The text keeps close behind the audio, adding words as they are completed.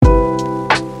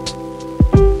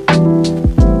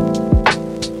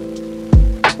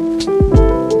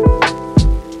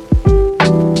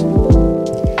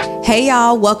Hey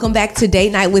y'all, welcome back to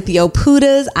Date Night with the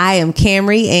Oputas. I am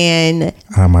Camry and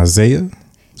I'm Isaiah.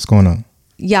 What's going on?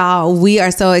 Y'all, we are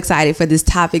so excited for this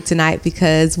topic tonight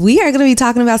because we are going to be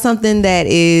talking about something that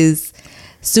is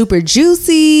super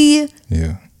juicy.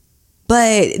 Yeah.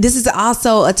 But this is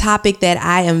also a topic that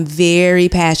I am very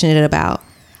passionate about.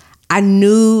 I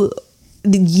knew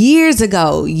years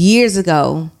ago,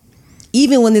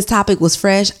 even when this topic was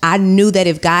fresh, I knew that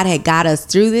if God had got us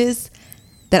through this,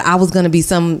 that I was going to be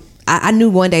I knew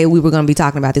one day we were going to be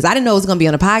talking about this. I didn't know it was going to be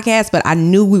on a podcast, but I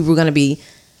knew we were going to be.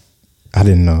 I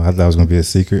didn't know. I thought it was going to be a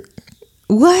secret.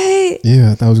 What?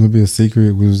 Yeah, I thought it was going to be a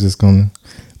secret. We was just going to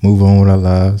move on with our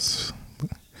lives.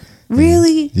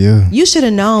 Really? And, yeah. You should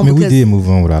have known. I mean, we did move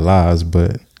on with our lives,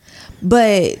 but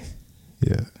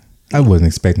yeah, I wasn't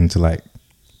expecting to like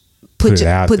put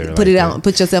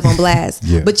yourself on blast.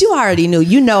 Yeah. But you already knew.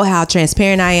 You know how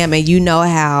transparent I am, and you know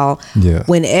how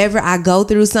whenever I go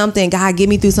through something, God get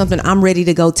me through something, I'm ready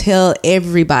to go tell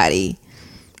everybody.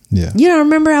 Yeah. You don't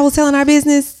remember I was telling our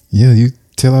business? Yeah, you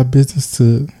tell our business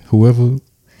to whoever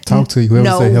talk to you,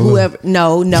 whoever say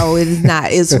hello. No, it is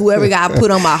not. It's whoever God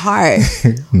put on my heart.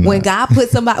 Nah. When God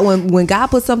put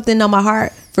something on my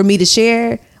heart for me to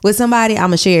share with somebody, I'm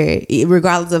gonna share it,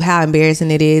 regardless of how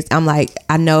embarrassing it is. I'm like,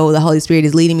 I know the Holy Spirit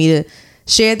is leading me to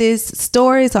share this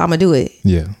story, so I'm gonna do it.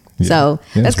 Yeah. So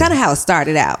that's kind of how it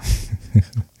started out.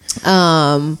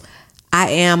 I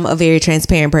am a very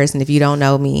transparent person. If you don't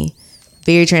know me,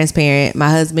 very transparent.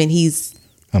 My husband,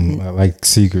 I like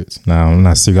secrets. No, I'm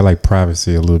not secret. I like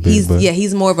privacy a little bit.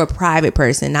 He's more of a private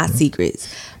person, not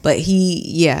secrets. But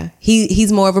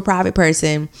he's more of a private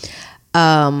person.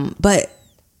 But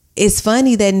it's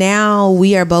funny that now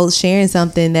we are both sharing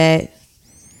something that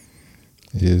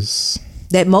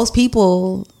most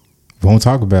people won't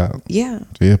talk about. Yeah.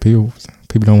 Yeah, people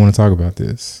don't want to talk about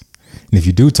this. And if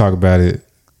you do talk about it,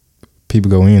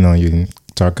 people go in on you and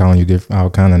start calling you all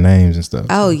kind of names and stuff.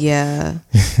 Oh, yeah.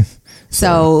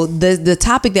 So the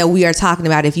topic that we are talking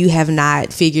about, if you have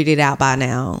not figured it out by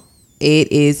now,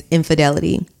 it is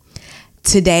infidelity.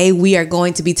 Today, we are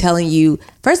going to be telling you,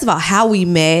 first of all, how we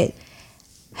met,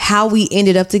 how we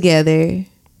ended up together,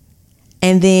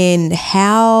 and then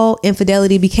how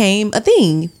infidelity became a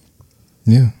thing.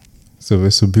 Yeah. So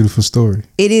it's a beautiful story.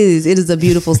 It is. It is a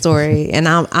beautiful story. And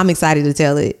I'm excited to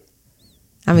tell it.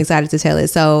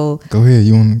 So go ahead.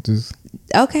 You want to just...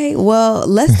 Okay, well,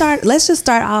 let's just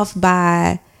start off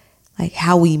by like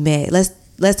how we met.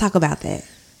 Let's talk about that.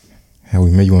 How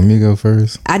we met. You want me to go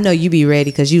first? I know you be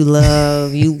ready because you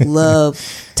love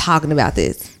talking about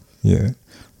this. Yeah.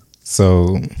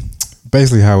 So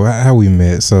basically how we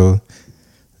met. So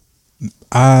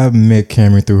I met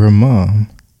Cameron through her mom,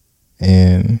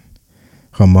 and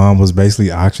her mom was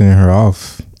basically auctioning her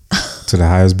off to the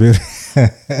highest bidder.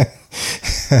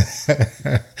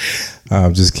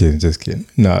 I'm just kidding.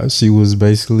 No, she was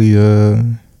basically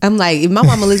I'm like, if my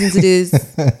mama listens to this,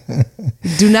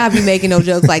 do not be making no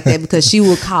jokes like that because she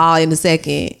will call in a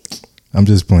second. I'm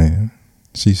just playing.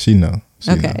 She know.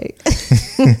 Okay.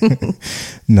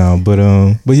 No, but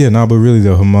really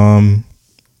though, her mom,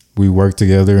 we worked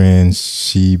together and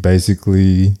she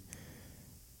basically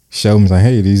showed me like,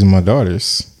 hey, these are my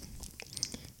daughters.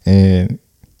 And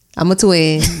I'm a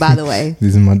twin, by the way.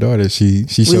 These are my daughters. She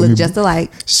showed me. We look just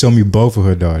alike. She showed me both of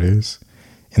her daughters,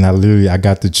 and I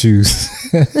got to choose.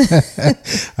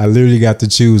 I literally got to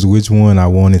choose which one I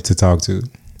wanted to talk to.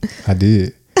 I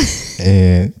did,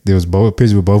 and there was a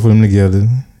picture with both of them together,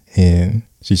 and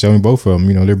she showed me both of them.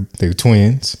 You know, they're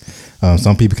twins.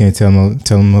 Some people can't tell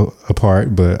them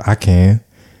apart, but I can.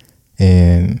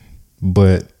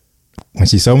 But when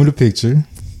she showed me the picture,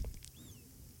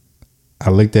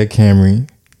 I looked at Camry.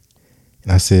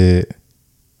 And I said,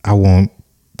 I want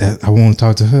to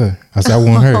talk to her. I said, I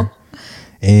want her.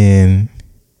 And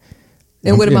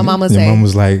what did my mama say? My mom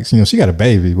was like, she got a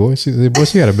baby, boy. She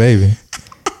got a baby.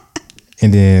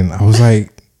 And then I was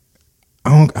like,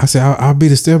 I said, I'll be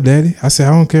the stepdaddy. I said,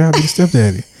 I don't care. I'll be the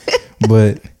stepdaddy.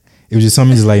 But it was just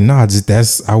something just like, nah,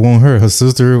 I want her. Her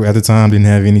sister at the time didn't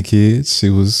have any kids.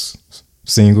 She was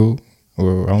single,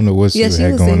 or I don't know what she had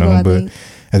going single, on. But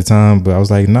at the time, I was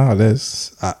like, nah,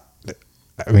 that's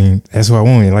what I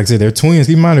wanted. Like I said, they're twins.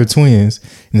 Keep in mind, they're twins.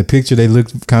 In the picture, they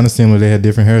looked kind of similar. They had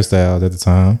different hairstyles at the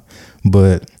time,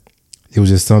 but it was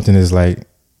just something that's like,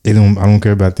 I don't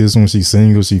care about this one. She's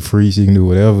single. She's free. She can do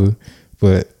whatever.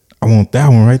 But I want that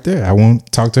one right there. I want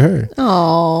to talk to her.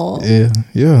 Oh.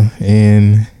 Yeah.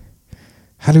 And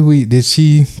did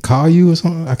she call you or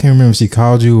something? I can't remember if she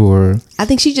called you or. I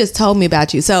think she just told me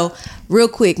about you. So real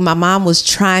quick, my mom was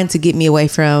trying to get me away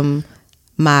from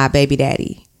my baby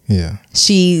daddy. Yeah.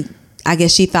 I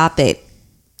guess she thought that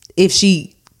if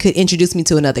she could introduce me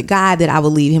to another guy, that I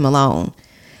would leave him alone.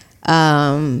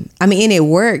 I mean, and it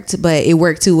worked, but it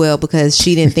worked too well because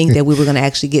she didn't think that we were going to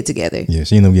actually get together. Yeah,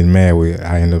 she ended up getting mad with.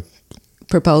 I ended up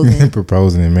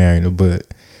proposing and marrying her.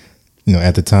 But you know,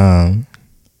 at the time,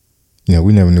 you know,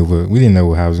 we didn't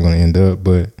know how it was going to end up.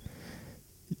 But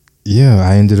yeah,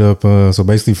 I ended up. So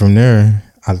basically, from there,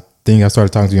 I think I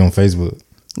started talking to you on Facebook.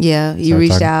 Yeah, you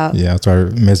reached out. Yeah, I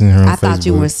started messaging her on Facebook. I thought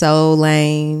you were so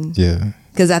lame. Yeah,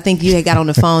 because I think you had got on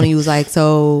the phone and you was like,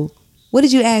 "So, what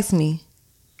did you ask me?"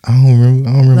 I don't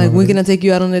remember. Like, when can I take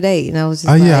you out on a date? And I was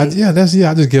just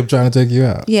I just kept trying to take you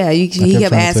out. Yeah, he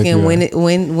kept asking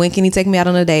when can he take me out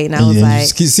on a date? And I was like,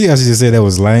 see how she just said that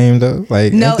was lame though.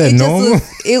 Like, no, ain't that normal?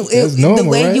 That's normal, the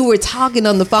way right? You were talking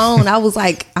on the phone, I was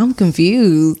like, I'm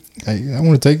confused. I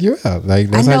want to take you out. Like,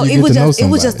 that's I know, how you get to know somebody.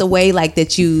 It was just the way like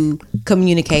that you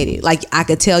communicated. Like, I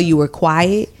could tell you were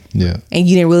quiet. Yeah, and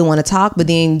you didn't really want to talk, but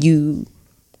then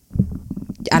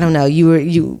I don't know,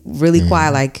 you really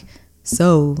quiet, like.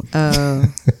 So,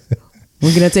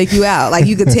 we're gonna take you out. Like,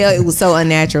 you could tell it was so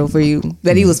unnatural for you,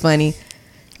 but he was funny.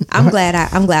 I'm glad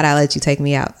I let you take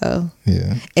me out though.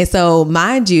 Yeah. And so,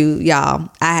 mind you, y'all,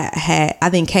 I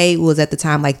think Kate was at the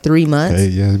time like 3 months. Hey,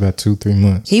 yeah, about 2-3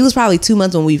 months. He was probably 2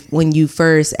 months when you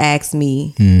first asked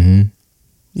me. Mm-hmm.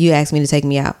 You asked me to take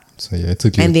me out. So yeah, it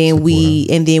took you. And then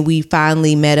we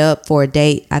finally met up for a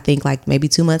date. I think like maybe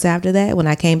 2 months after that when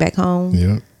I came back home.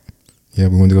 Yeah. Yeah,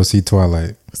 we went to go see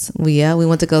Twilight. We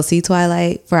went to go see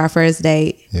Twilight for our first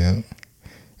date. Yeah.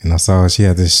 And I saw she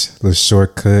had this little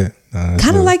shortcut.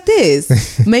 Kind of like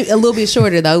this. Maybe a little bit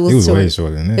shorter, though. It was way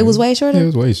shorter than that. It was way shorter? Yeah, it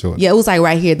was way shorter. Yeah, it was like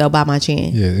right here, though, by my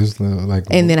chin. Yeah, it was like...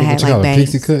 And then I had like bangs.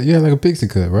 Pixie cut? Yeah, like a pixie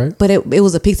cut, right? But it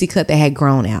was a pixie cut that had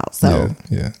grown out, so...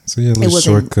 Yeah. So yeah, a little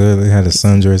shortcut. It had a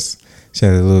sundress. She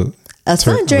had a little... A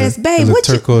sundress, babe. What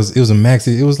turquoise? It was a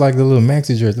maxi. It was like the little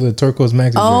maxi dress, the little turquoise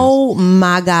maxi dress. Oh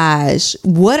my gosh!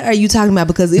 What are you talking about?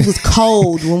 Because it was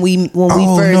cold when we first met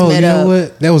up. You know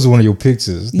what? That was one of your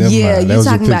pictures. Never mind. You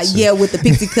talking about with the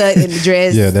pixie cut and the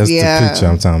dress. Yeah, that's the picture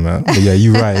I'm talking about. But yeah,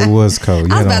 you're right. It was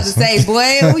cold. I was about to say,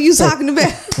 boy, what are you talking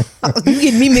about? You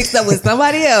getting me mixed up with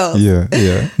somebody else?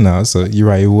 Yeah. No, so you're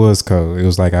right. It was cold. It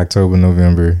was like October,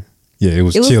 November. Yeah, it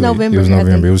was chilly. November, it was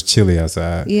November. It was chilly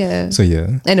outside. Yeah. So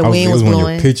yeah, and the wind was blowing. It was one of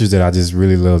your pictures that I just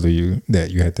really loved of you.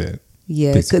 That you had that.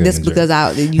 Yeah, that's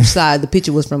because you saw the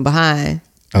picture was from behind.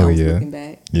 Oh yeah. Looking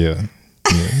back. Yeah.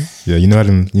 You know how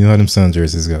them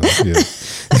sundresses go. Yeah.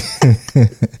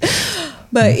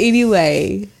 But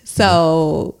anyway,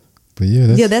 so. But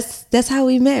yeah, that's how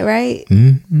we met, right?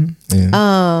 Mm-hmm.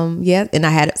 Yeah. Yeah, and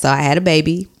I had a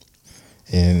baby.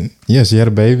 And yeah, she had a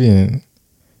baby and.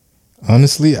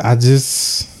 Honestly, it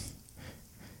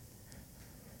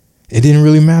didn't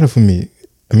really matter for me.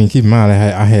 I mean, keep in mind,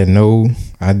 I had no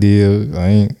idea. I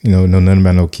ain't, know nothing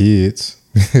about no kids.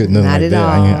 Nothing Not like at that.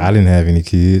 all. I didn't have any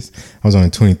kids. I was only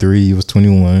 23. He was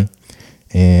 21.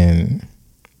 And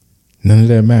none of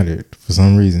that mattered for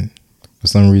some reason.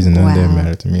 None of that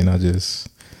mattered to me. And I just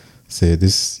said,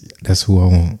 that's who I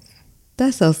want.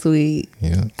 That's so sweet.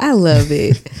 Yeah. I love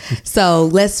it. So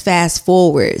let's fast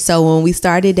forward. So when we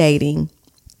started dating,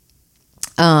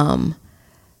 I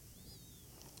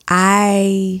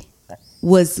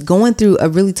was going through a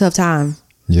really tough time.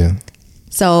 Yeah.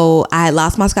 So I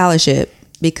lost my scholarship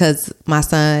because my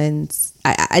sons,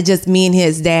 me and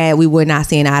his dad, we were not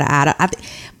seeing eye to eye.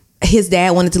 His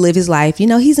dad wanted to live his life.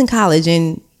 He's in college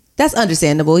and that's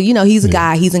understandable. He's a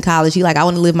guy, he's in college. He I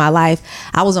want to live my life.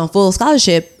 I was on full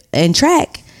scholarship and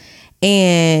track,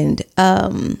 and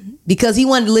because he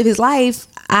wanted to live his life,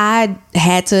 I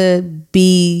had to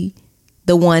be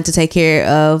the one to take care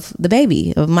of the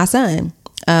baby, of my son,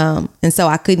 and so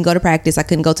I couldn't go to practice, I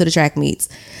couldn't go to the track meets,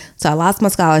 so I lost my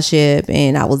scholarship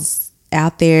and I was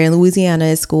out there in Louisiana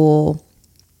at school,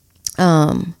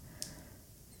 and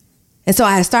so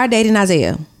I started dating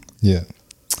Isaiah. Yeah.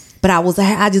 But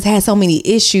I just had so many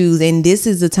issues, and this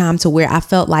is the time to where I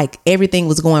felt like everything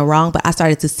was going wrong, but I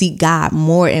started to seek God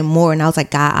more and more. And I was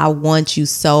like, God, I want you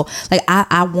so, like,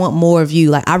 I want more of you.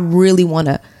 Like, I really want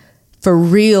to, for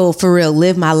real,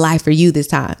 live my life for you this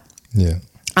time. Yeah.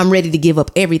 I'm ready to give up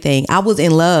everything. I was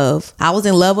in love.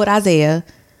 With Isaiah.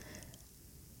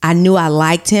 I knew I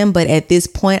liked him, but at this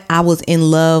point I was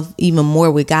in love even more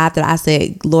with God, that I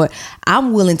said, Lord,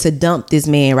 I'm willing to dump this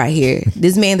man right here.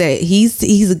 This man that he's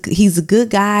a good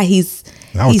guy.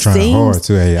 I was trying hard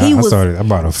too. Hey, I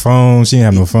bought a phone. She didn't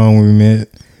have no phone when we met.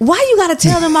 Why you gotta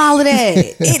tell them all of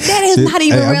that? That is not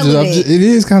even relevant. It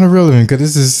is kind of relevant because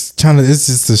this is it's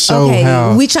just to show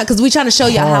how we trying to show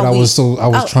y'all how I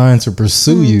was trying to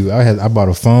pursue you. I bought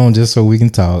a phone just so we can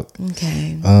talk.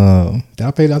 Okay.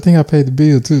 I think I paid the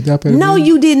bill too. Did I pay the bill?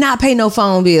 You did not pay no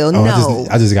phone bill. No.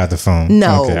 I just got the phone.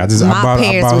 No. Okay. My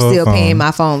parents were still paying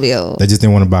my phone bill. They just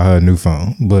didn't want to buy her a new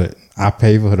phone, but I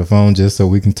paid for her the phone just so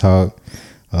we can talk.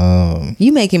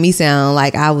 You making me sound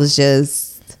like I was just.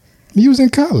 You was in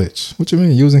college. What you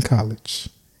mean? You was in college.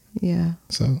 Yeah.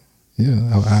 So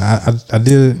yeah, I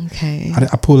did. Okay.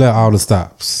 I pulled out all the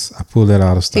stops.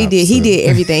 He did. He did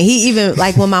everything. He even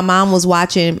like when my mom was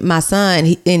watching my son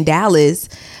in Dallas.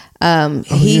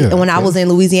 When I was in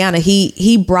Louisiana,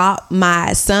 he brought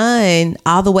my son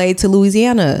all the way to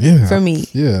Louisiana for me.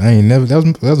 Yeah, I ain't never.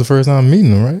 That was the first time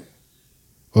meeting him, right?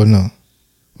 Or no?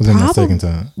 Was that my second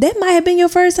time? That might have been your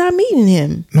first time meeting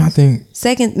him. No, I think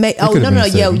second.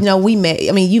 No, we met.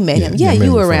 I mean, you met him. Yeah,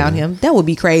 you were around him. That would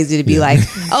be crazy to be like,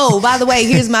 oh, by the way,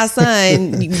 here's my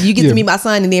son. You get to meet my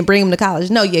son and then bring him to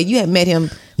college. No, you had met him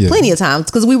plenty of times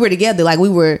because we were together. Like we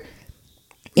were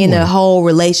in a whole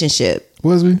relationship.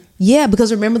 Was we? Yeah,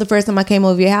 because remember the first time I came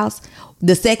over your house?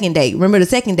 The second date. Remember the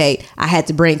second date I had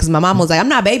to bring because my mom was like, I'm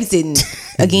not babysitting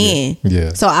again.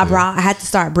 So I had to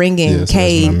start bringing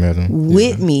Cade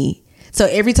with me. So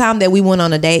every time that we went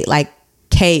on a date, like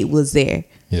Cade was there.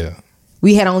 Yeah.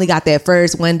 We had only got that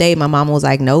first one day. My mom was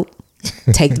like, nope,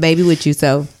 take the baby with you.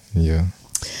 So yeah.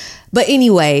 But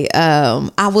anyway,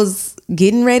 I was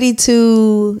getting ready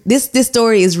to. This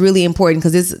story is really important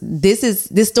because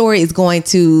this story is going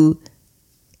to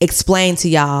explain to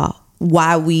y'all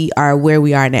why we are where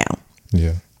we are now.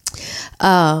 Yeah.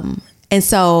 And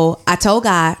so I told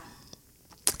God,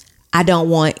 I don't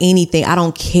want anything. I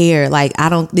don't care. Like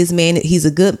this man, he's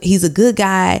a good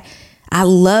guy. I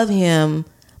love him,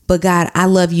 but God, I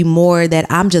love you more that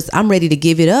I'm ready to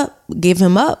give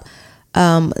him up.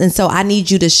 And so I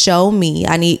need you to show me.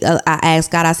 I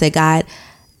asked God, I said, God,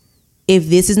 if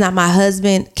this is not my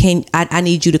husband, I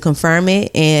need you to confirm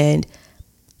it. And,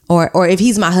 or if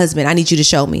he's my husband, I need you to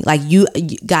show me. Like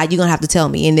God, you're going to have to tell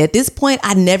me. And at this point,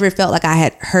 I never felt like I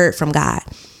had heard from God.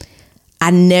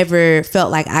 I never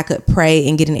felt like I could pray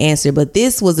and get an answer. But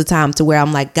this was the time to where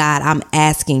I'm like, God, I'm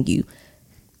asking you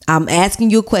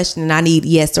a question and I need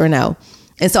yes or no.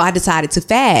 And so I decided to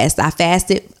fast. I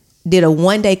fasted, did a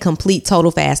 1-day complete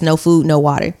total fast, no food, no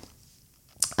water.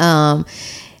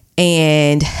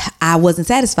 And I wasn't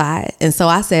satisfied. And so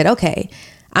I said, okay,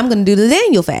 I'm going to do the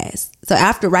Daniel fast. So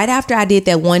right after I did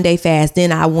that 1-day fast,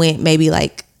 then I went maybe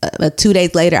like 2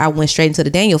 days later, I went straight into the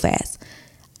Daniel fast.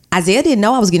 Isaiah didn't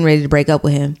know I was getting ready to break up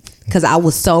with him because I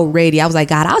was so ready. I was like,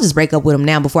 God, I'll just break up with him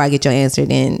now before I get your answer.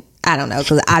 Then I don't know,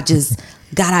 because I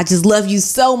just love you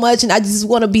so much and I just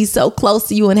want to be so close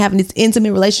to you and having this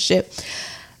intimate relationship.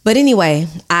 But anyway,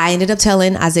 I ended up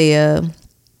telling Isaiah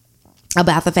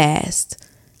about the fast.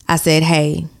 I said,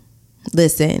 hey,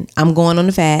 listen, I'm going on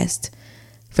the fast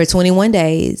for 21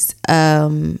 days.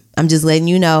 I'm just letting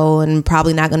you know, and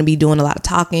probably not going to be doing a lot of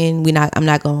talking. I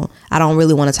don't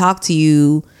really want to talk to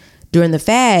you during the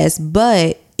fast,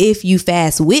 but if you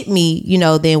fast with me,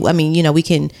 then,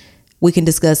 we can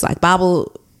discuss like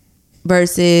Bible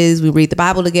verses. We read the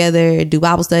Bible together, do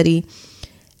Bible study.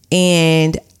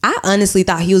 And I honestly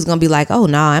thought he was going to be like, oh,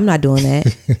 no, I'm not doing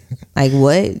that. Like,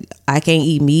 what? I can't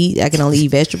eat meat. I can only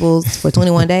eat vegetables for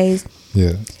 21 days.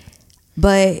 Yeah.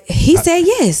 But he said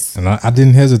yes. And I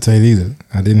didn't hesitate either.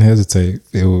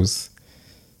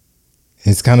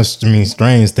 It's kind of,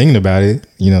 strange thinking about it.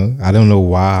 I don't know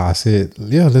why I said,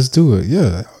 yeah, let's do it.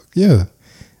 Yeah.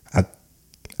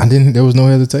 I didn't, there was no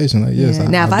hesitation. Like, yes. Yeah.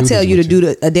 Now, if I tell you to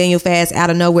do a Daniel fast out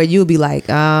of nowhere, you'll be like,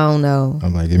 I don't know.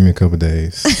 I'm like, give me a couple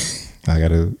days. I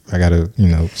gotta,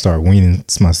 start weaning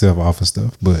myself off of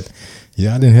stuff. But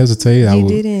yeah, I didn't hesitate. You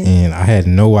didn't. And I had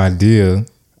no idea.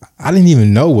 I didn't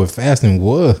even know what fasting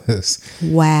was.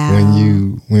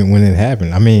 Wow. When it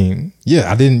happened. I didn't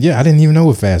even know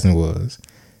what fasting was.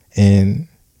 And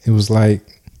it was like,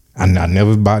 I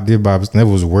never did Bible,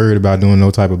 never was worried about doing no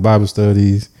type of Bible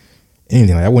studies,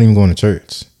 anything. Like, I wasn't even going to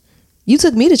church. You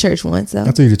took me to church once, though.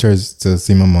 I took you to church to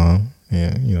see my mom.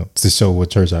 And, to show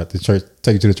what take you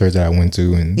to the church that I went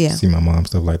to and see my mom,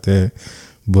 stuff like that.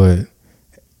 But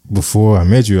before I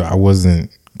met you, I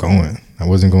wasn't going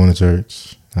to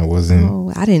church. I wasn't.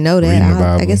 Oh, I didn't know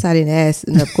that. I guess I didn't ask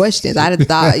enough questions. I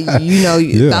thought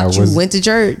you went to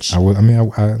church.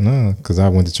 No, because I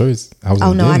went to church. I was.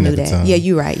 Oh no, I knew that. Yeah,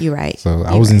 you're right. So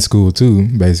I was in school too,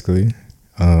 basically.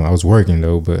 I was working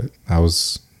though, but I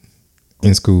was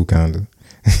in school kind of.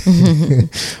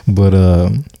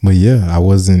 but yeah, I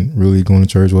wasn't really going to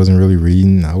church. Wasn't really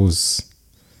reading. I was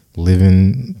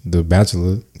living the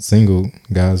bachelor single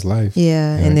guy's life.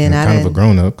 Yeah, and then I kind of a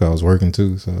grown up because I was working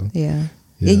too. So yeah,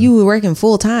 you were working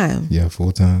full time. Yeah,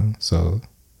 full time. So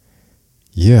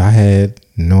yeah, I had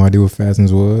no idea what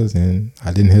fastings was, and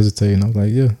I didn't hesitate, and I was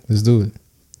like, yeah, let's do it.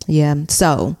 Yeah.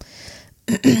 So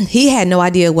he had no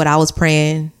idea what I was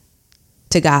praying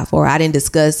to God for. I didn't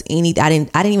discuss I didn't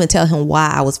even tell him why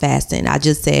I was fasting. I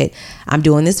just said, I'm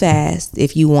doing this fast.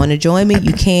 If you want to join me,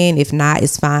 you can. If not,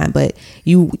 it's fine. But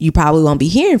you probably won't be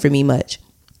hearing from me much.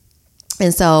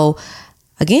 And so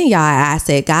again, y'all, I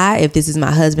said, God, if this is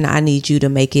my husband, I need you to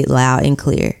make it loud and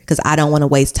clear, because I don't want to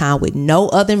waste time with no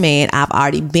other man. I've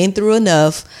already been through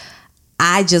enough.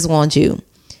 I just want you.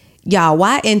 Y'all,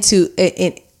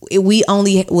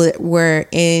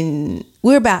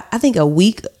 we're about, I think, a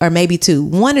week or maybe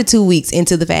 1 or 2 weeks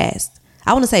into the fast.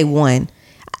 I want to say 1.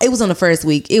 It was on the first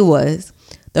week. It was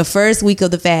the first week of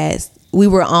the fast. We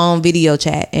were on video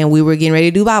chat and we were getting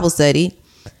ready to do Bible study.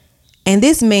 And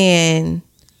this man,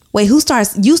 you start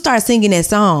singing that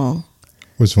song.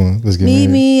 Which one? Let's get Meet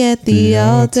married. me at the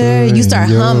altar. You start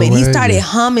humming. He started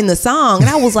humming the song. And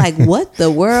I was like, what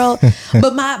the world?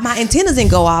 But my antennas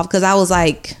didn't go off because I was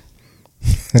like,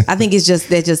 I think it's just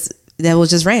that was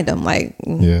just random. Like,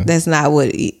 that's not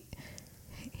what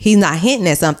he's not hinting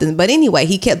at something. But anyway,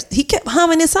 he kept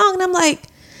humming this song, and I'm like,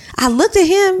 I looked at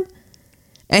him,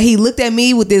 and he looked at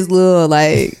me with this little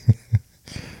like,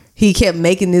 he kept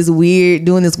doing this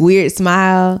weird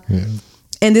smile. Yeah.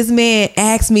 And this man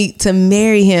asked me to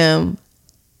marry him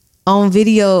on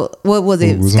video. What was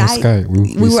it? Was Skype. On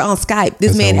Skype. We were on Skype.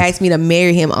 This man asked me to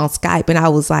marry him on Skype, and I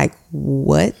was like,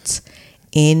 what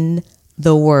in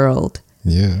the world?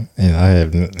 Yeah,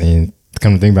 and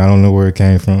come to think about it, I don't know where it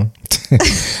came from.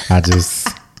 I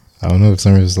don't know.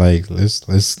 Something was like,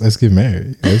 let's get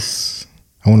married. I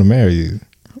want to marry you.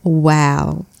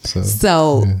 Wow.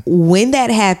 So when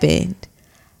that happened,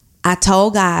 I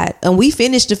told God, and we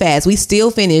finished the fast. We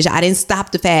still finished. I didn't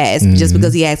stop the fast just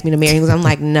because he asked me to marry him. I'm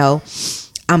like, no,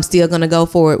 I'm still gonna go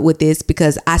forward with this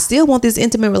because I still want this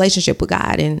intimate relationship with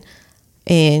God,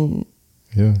 and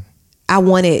yeah.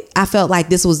 I felt like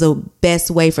this was the best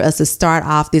way for us to start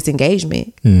off this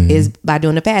engagement is by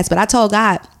doing the fast. But I told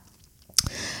God,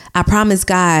 I promised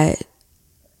God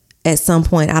at some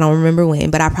point, I don't remember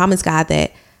when, but I promised God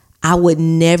that I would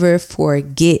never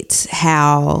forget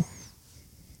how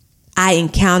I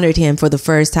encountered him for the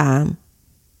first time.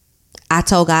 I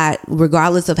told God,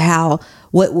 regardless of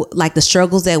what like the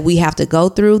struggles that we have to go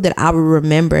through, that I would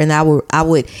remember, and I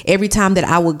would every time that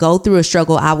I would go through a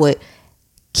struggle, I would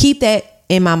keep that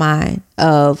in my mind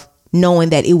of knowing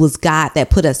that it was God that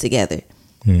put us together.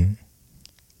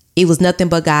 It was nothing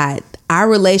but God. Our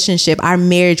relationship, our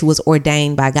marriage was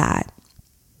ordained by God.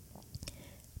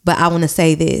 But I want to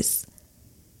say this.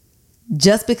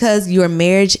 Just because your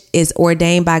marriage is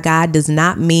ordained by God does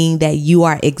not mean that you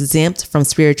are exempt from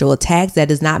spiritual attacks. That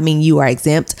does not mean you are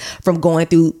exempt from going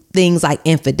through things like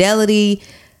infidelity,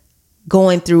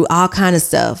 going through all kind of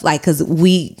stuff, like, because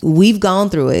we've gone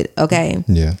through it. Okay.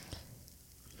 Yeah.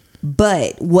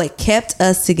 But what kept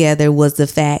us together was the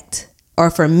fact, or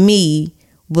for me,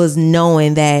 was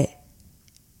knowing that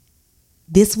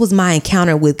this was my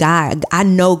encounter with God. I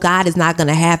know God is not going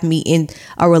to have me in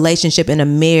a relationship, in a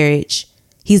marriage.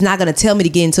 He's not going to tell me to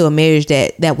get into a marriage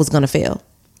that was going to fail.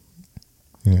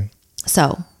 Yeah.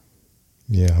 So.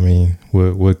 Yeah. I mean,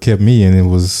 what kept me in it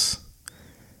was,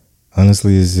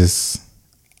 honestly, is just,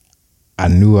 I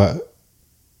knew I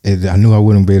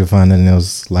wouldn't be able to find nothing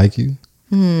else like you.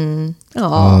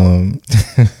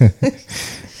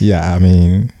 Yeah, I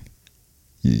mean,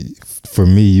 for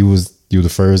me, you were the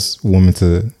first woman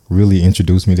to really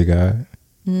introduce me to God.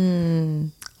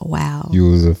 Wow.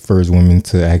 You was the first woman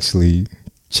to actually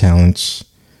challenge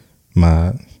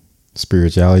my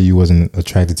spirituality. You wasn't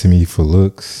attracted to me for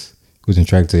looks. You wasn't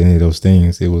attracted to any of those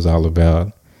things. It was all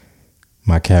about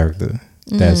my character.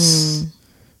 That's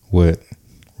what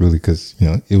really, because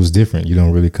it was different. You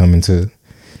don't really come into,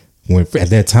 at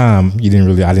that time I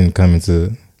didn't come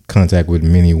into contact with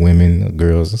many women or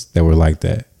girls that were like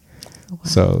that. Wow.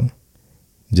 So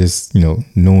just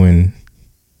knowing,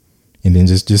 and then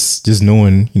just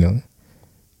knowing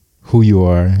who you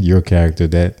are, your character,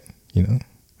 that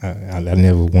I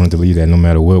never wanted to leave that, no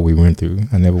matter what we went through.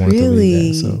 I never wanted to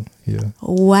leave that. So yeah.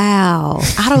 Wow.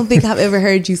 I don't think I've ever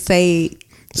heard you say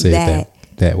that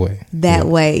way. That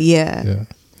way, yeah. Yeah.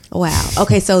 Wow.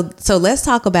 Okay, so let's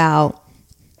talk about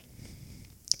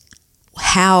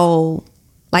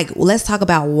let's talk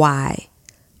about why.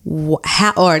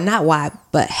 How, or not why,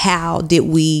 but how did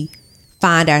we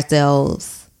find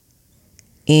ourselves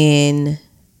in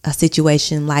a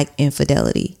situation like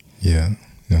infidelity? Yeah.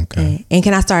 Okay. And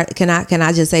can I start? Can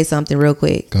I just say something real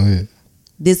quick? Go ahead.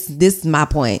 This is my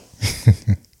point.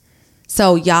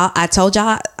 So y'all, I told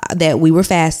y'all that we were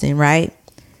fasting, right?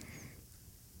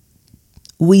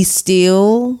 We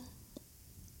still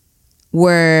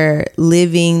were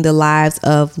living the lives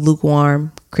of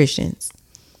lukewarm Christians.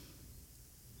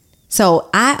 So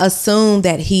I assumed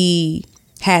that he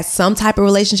had some type of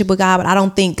relationship with God, but I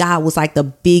don't think God was like the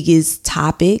biggest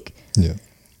topic. Yeah.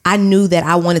 I knew that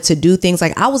I wanted to do things.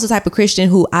 Like I was the type of Christian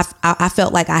who I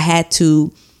felt like I had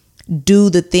to do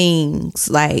the things.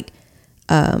 Like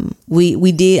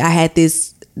we did. I had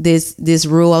this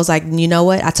rule. I was like, you know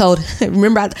what? I told.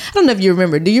 Remember? I don't know if you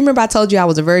remember. Do you remember I told you I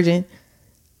was a virgin?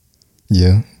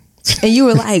 Yeah. And you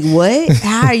were like, what?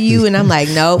 How are you? And I'm like,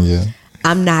 nope. Yeah.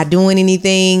 I'm not doing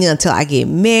anything until I get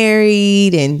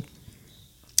married. And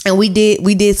we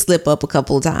did slip up a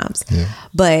couple of times. Yeah.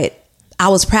 But I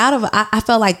was proud of. I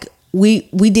felt like we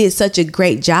did such a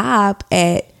great job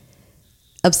at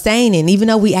abstaining, even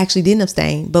though we actually didn't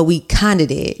abstain, but we kind of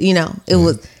did. You know, it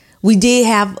was. We did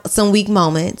have some weak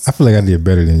moments. I feel like I did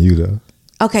better than you though.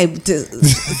 Okay,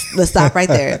 let's stop right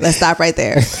there.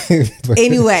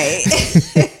 Anyway,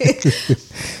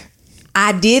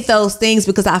 I did those things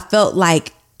because I felt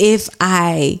like if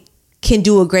I can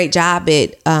do a great job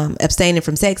at abstaining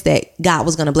from sex, that God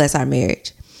was going to bless our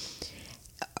marriage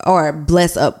or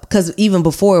bless up. Because even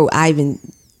before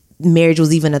marriage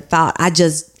was even a thought,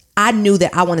 I knew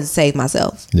that I wanted to save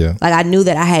myself. Yeah. Like I knew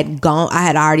that I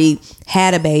had already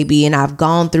had a baby and I've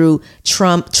gone through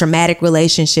traumatic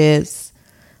relationships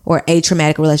or a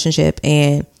traumatic relationship.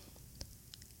 And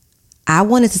I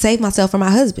wanted to save myself from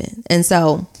my husband. And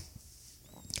so,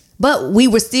 but we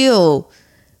used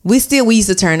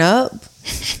to turn up.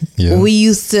 Yeah. We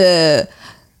used to,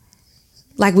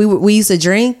 like, we used to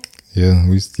drink. Yeah.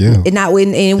 And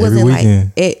it wasn't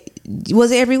weekend.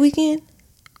 Was it every weekend?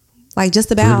 Like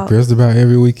just about. Just about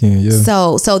every weekend, yeah.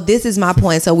 So this is my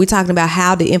point. So we're talking about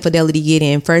how did infidelity get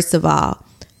in. First of all,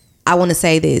 I want to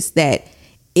say this, that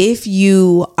if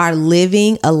you are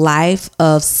living a life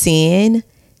of sin,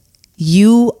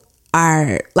 you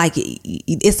are like,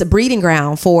 it's a breeding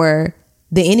ground for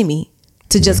the enemy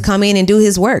to just come in and do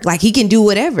his work. Like he can do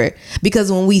whatever, because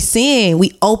when we sin,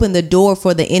 we open the door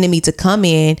for the enemy to come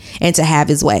in and to have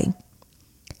his way,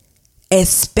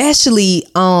 especially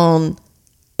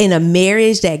in a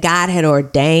marriage that God had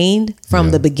ordained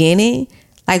from the beginning.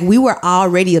 Like we were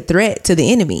already a threat to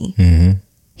the enemy. Mm-hmm.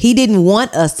 He didn't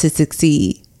want us to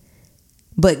succeed.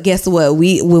 But guess what?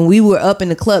 When we were up in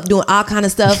the club doing all kind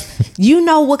of stuff, you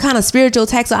know what kind of spiritual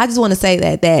attack. So I just want to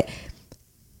say that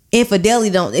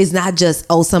infidelity is not just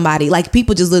somebody, like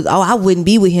people just look, I wouldn't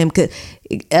be with him because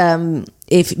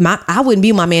I wouldn't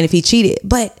be with my man if he cheated.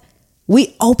 But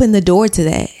we open the door to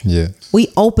that. Yeah.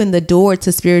 We open the door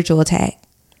to spiritual attack.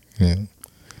 Yeah.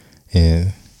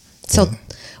 Yeah. So,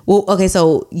 well, okay.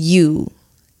 So you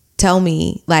tell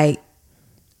me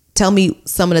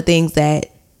some of the things that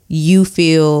you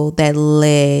feel that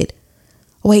led.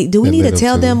 Wait, do we need to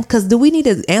tell them? Because do we need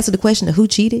to answer the question of who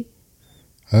cheated?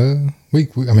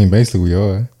 Basically we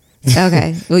are.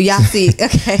 Okay. Well, y'all see.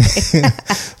 Okay.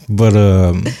 But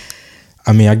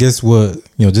I guess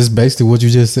just basically what you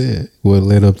just said, what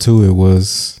led up to it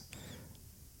was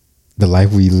the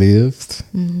life we lived,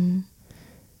 and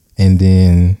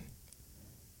then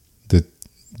the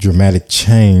dramatic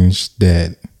change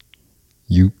that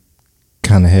you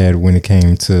kind of had when it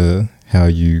came to how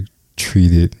you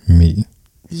treated me.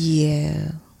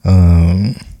 Yeah.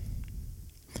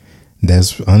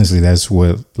 That's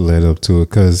what led up to it.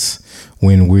 Because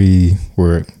when we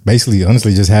were basically,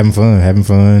 honestly, just having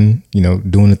fun,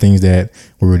 doing the things that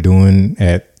we were doing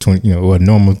at 20, what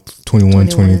normal 21,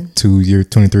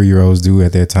 23-year-olds do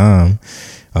at that time.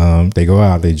 They go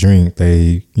out, they drink,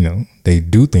 they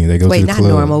do things. They go to the club. Wait, not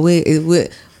normal.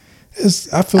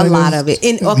 I feel a lot of it.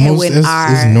 In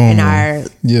our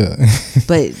yeah.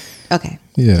 But okay.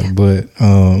 Yeah, but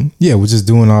we're just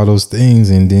doing all those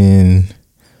things, and then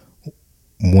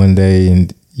one day,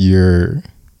 and you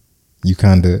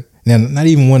kind of, now not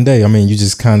even one day. I mean, you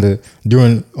just kind of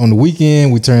on the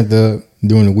weekend. During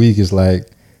the week, it's like,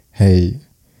 hey,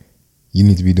 you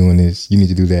need to be doing this. You need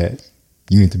to do that.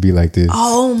 You need to be like this.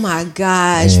 Oh my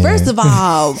gosh! And first of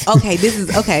all, okay, this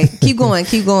is okay. Keep going,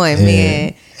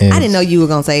 man. I didn't know you were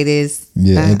gonna say this.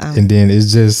 Yeah, and then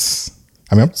it's just.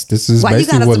 This is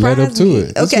basically what led up to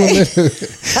it. Okay,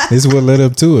 this is what led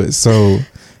up to it. So,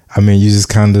 you just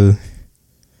kind of.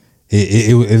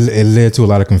 It led to a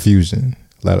lot of confusion.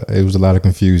 It was a lot of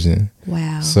confusion.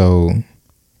 Wow. So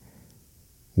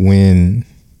when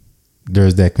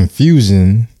there's that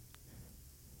confusion,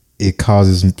 it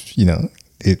causes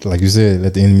it, like you said,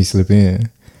 let the enemy slip in.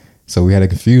 So we had a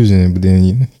confusion, but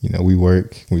then you know we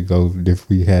work, we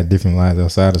had different lives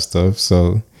outside of stuff.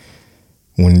 So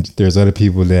when there's other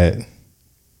people that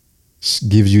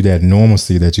gives you that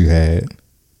normalcy that you had,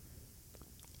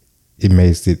 it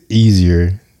makes it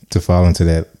easier to fall into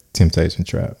that temptation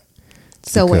trap.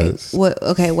 So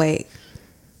wait.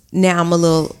 Now I'm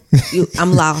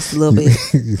I'm lost a little bit.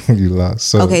 You lost.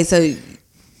 So okay, so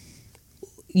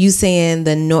you saying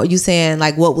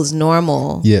like what was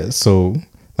normal? Yeah. So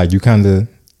like you kind of,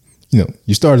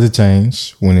 you started to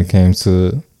change when it came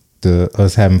to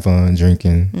us having fun,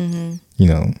 drinking.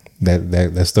 Mm-hmm.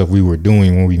 That stuff we were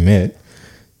doing when we met.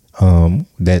 But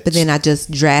then I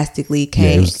just drastically came.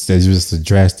 Yeah, it was just a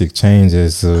drastic change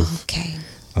as of. Okay.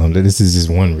 This is just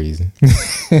one reason.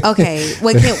 Okay.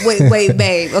 Wait,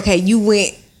 babe. Okay,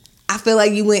 I feel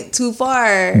like you went too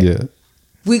far. Yeah.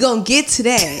 We're going to get to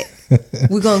that.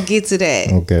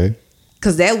 Okay.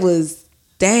 Because that was,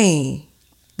 dang.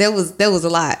 That was a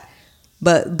lot.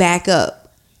 But back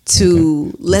up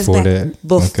to, let's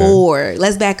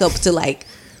back up to like,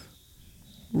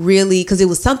 really, because it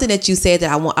was something that you said that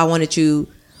I wanted you,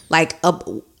 like,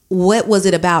 what was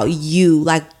it about you?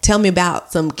 Like, tell me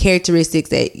about some characteristics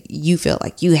that you felt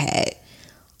like you had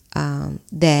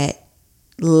that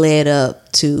led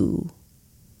up to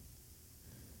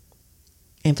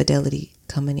infidelity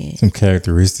coming in. Some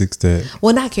characteristics that...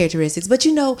 Well, not characteristics, but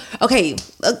okay,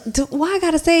 why I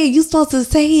gotta say it? You supposed to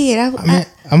say it. I'm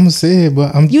going to say it,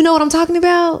 but you know what I'm talking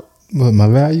about? What, my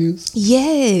values?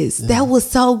 Yes, yeah. That was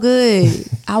so good.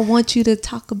 I want you to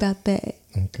talk about that.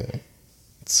 Okay.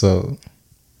 So...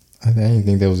 I didn't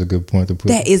think that was a good point to put.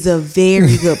 That is a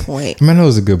very good point. I mean, I know it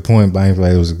was a good point, but I didn't feel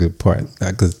like it was a good part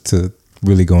to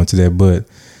really go into that. But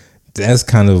that's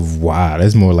kind of why.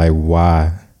 That's more like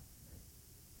why.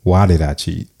 Why did I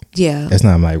cheat? Yeah, that's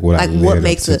not like what. Like I what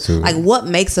makes what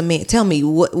makes a man? Tell me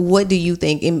what do you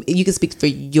think? And you can speak for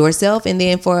yourself and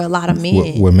then for a lot of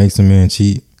men. What makes a man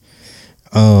cheat?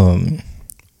 One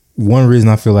reason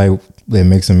I feel like that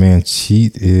makes a man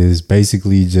cheat is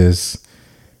basically just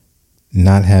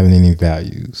not having any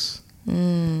values,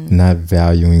 not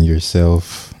valuing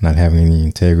yourself, not having any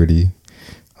integrity.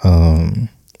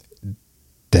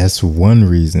 That's one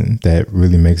reason that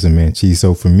really makes a man cheat.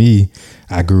 So for me,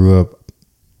 I grew up,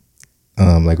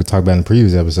 like we talked about in the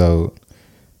previous episode,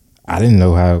 I didn't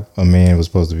know how a man was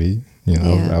supposed to be.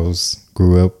 I was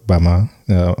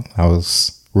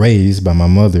raised by my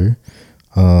mother,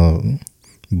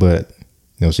 but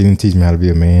she didn't teach me how to be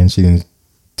a man. She didn't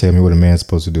tell me what a man's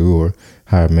supposed to do or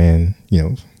how a man,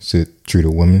 should treat a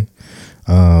woman.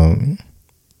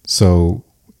 So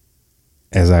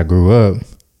as I grew up,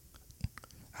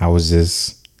 I was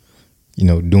just,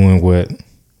 doing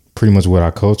pretty much what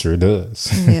our culture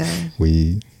does. Yeah.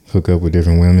 We hook up with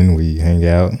different women. We hang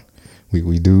out.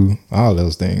 We do all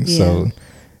those things. Yeah.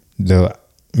 So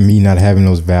me not having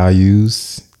those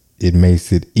values, it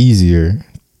makes it easier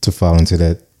to fall into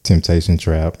that temptation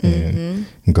trap and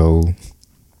go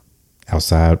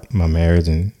outside my marriage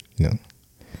and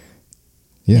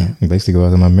and basically go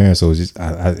out of my marriage. So it's just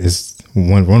it's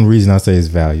one reason I say is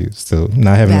values. So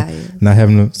not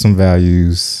having some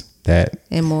values that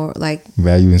and more like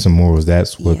value and some morals,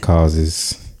 that's what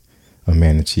causes a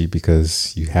man to cheat,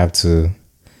 because you have to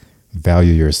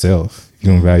value yourself. If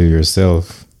you don't value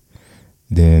yourself,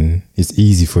 then it's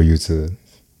easy for you to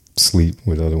sleep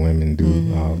with other women,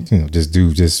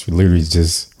 just literally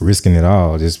just risking it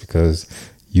all just because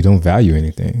you don't value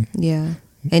anything. Yeah.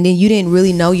 And then you didn't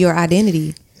really know your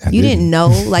identity. You didn't know,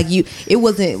 like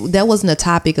that wasn't a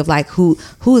topic of like who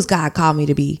is God called me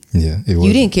to be. Yeah.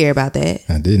 You didn't care about that.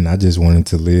 I didn't. I just wanted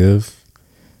to live,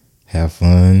 have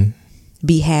fun,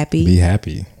 be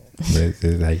happy. Like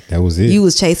that was it. You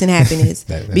was chasing happiness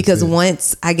because it.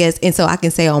 Once, I guess, and so I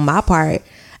can say on my part,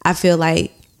 I feel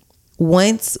like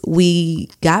once we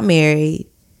got married,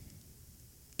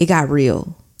 it got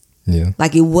real. Yeah.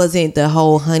 Like it wasn't the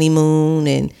whole honeymoon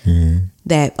and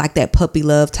that puppy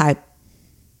love type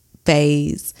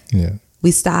phase. Yeah.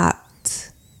 We stopped.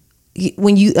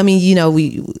 When we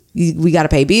got to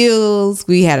pay bills.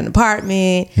 We had an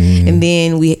apartment, and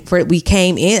then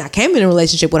I came in a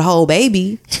relationship with a whole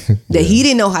baby that he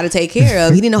didn't know how to take care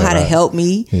of. He didn't know how to help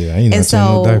me. Yeah, I ain't changing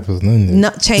no diapers,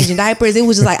 not changing diapers. It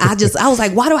was just like I was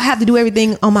like, why do I have to do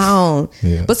everything on my own?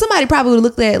 Yeah. But somebody probably would have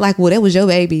looked at it like, well, that was your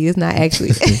baby. It's not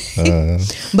actually.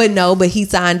 But he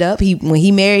signed up. When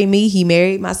he married me, he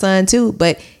married my son too.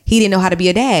 But he didn't know how to be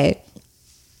a dad,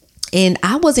 and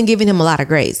I wasn't giving him a lot of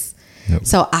grace. Nope.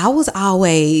 So I was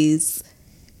always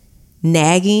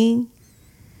nagging.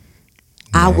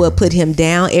 I would put him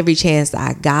down every chance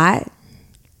I got.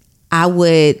 I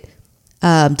would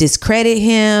discredit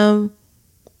him.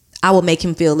 I would make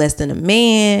him feel less than a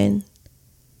man.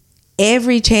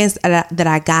 Every chance that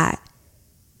I got.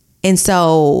 And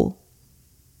so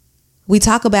we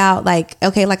talk about like,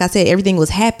 okay, like I said, everything was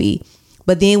happy.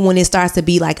 But then when it starts to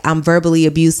be like, I'm verbally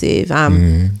abusive,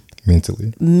 I'm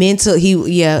mentally. He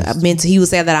would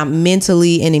say that I'm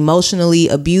mentally and emotionally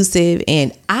abusive.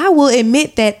 And I will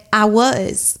admit that I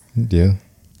was. Yeah.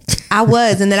 I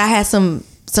was. And that I had some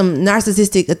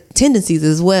narcissistic tendencies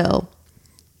as well.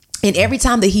 And every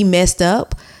time that he messed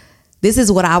up, this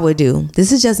is what I would do.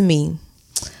 This is just me.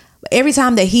 Every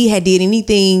time that he had did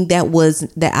anything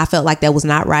that I felt like that was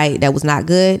not right, that was not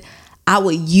good, I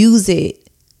would use it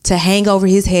to hang over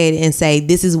his head and say,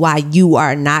 this is why you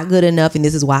are not good enough and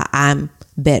this is why I'm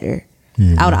better.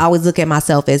 I would always look at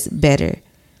myself as better.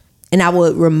 And I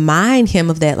would remind him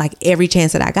of that like every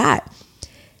chance that I got.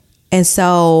 And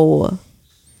so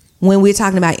when we're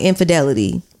talking about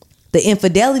infidelity, the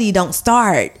infidelity don't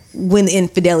start when the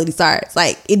infidelity starts.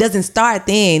 Like it doesn't start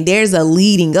then. There's a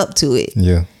leading up to it.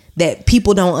 Yeah. That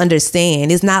people don't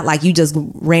understand. It's not like you just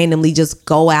randomly just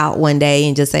go out one day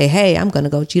and just say, hey, I'm going to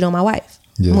go cheat on my wife.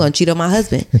 Yeah. I'm going to cheat on my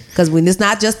husband. Because when it's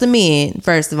not just the men,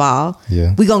 first of all,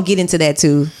 we're going to get into that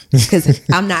too. Because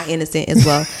I'm not innocent as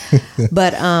well.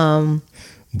 But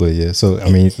yeah, so I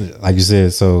mean, like you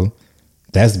said, so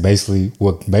that's basically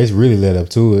what really led up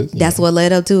to it. That's what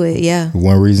led up to it, yeah.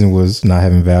 One reason was not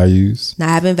having values. Not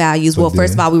having values. Well,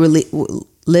 first of all, we were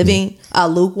living a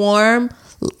lukewarm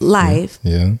life.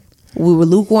 Yeah. We were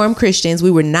lukewarm Christians.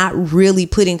 We were not really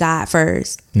putting God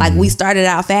first. Like we started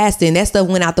out fasting. That stuff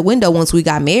went out the window once we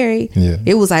got married. Yeah.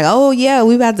 It was like, oh yeah,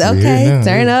 we about to, okay,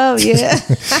 turn up. Yeah.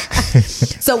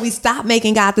 So we stopped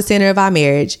making God the center of our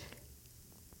marriage.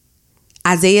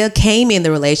 Isaiah came in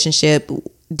the relationship,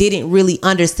 didn't really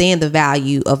understand the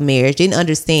value of marriage, didn't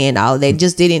understand all that,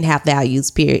 just didn't have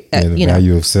values, period.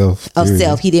 Value of self. Of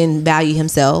self. He didn't value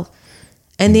himself.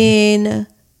 And then...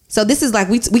 So this is like,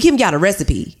 we give y'all a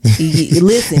recipe.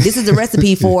 Listen, this is a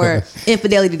recipe for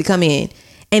infidelity to come in.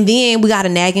 And then we got a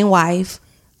nagging wife,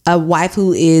 a wife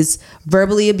who is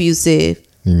verbally abusive,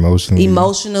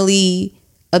 emotionally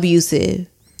abusive,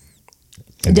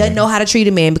 doesn't know how to treat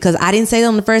a man. Because I didn't say that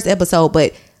on the first episode,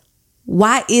 but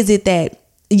why is it that,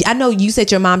 I know you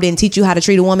said your mom didn't teach you how to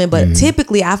treat a woman, but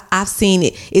typically I've seen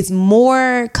it. It's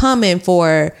more common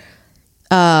for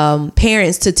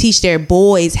parents to teach their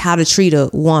boys how to treat a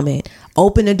woman,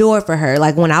 open the door for her.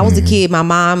 Like when I was a kid, my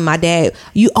mom, my dad,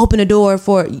 you open the door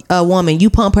for a woman, you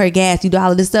pump her gas, you do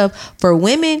all of this stuff. For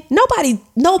women,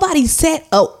 nobody set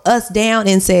us down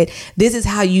and said, this is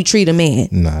how you treat a man.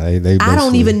 Nah, they I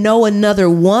don't even know another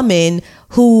woman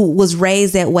who was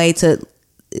raised that way, to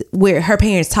where her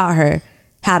parents taught her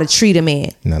how to treat a man.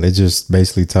 No, they just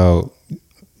basically taught,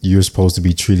 you're supposed to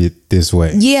be treated this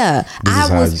way. Yeah.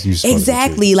 I was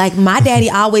exactly like my daddy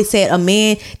always said,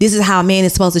 this is how a man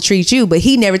is supposed to treat you, but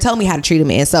he never told me how to treat a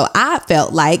man. So I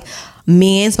felt like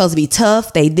men supposed to be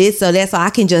tough. They did so that's so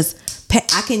I can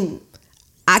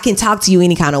talk to you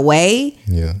any kind of way.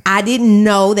 Yeah. I didn't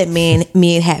know that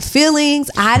men had feelings.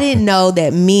 I didn't know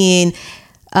that men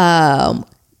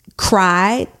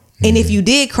cried. And if you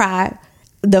did cry,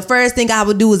 the first thing I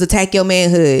would do was attack your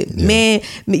manhood. Yeah. Man,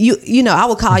 you know, I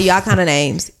would call you all kind of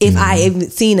names if I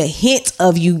had seen a hint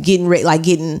of you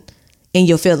getting in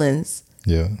your feelings.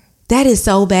 Yeah. That is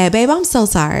so bad, babe. I'm so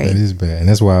sorry. That is bad. And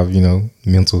that's why, they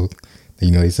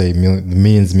say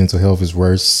men's mental health is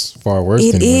far worse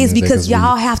it than is, women's, because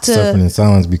y'all have to suffering in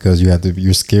silence because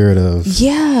you're scared of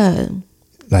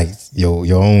like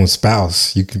your own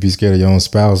spouse. You could be scared of your own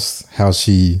spouse, how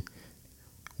she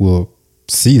will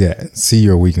see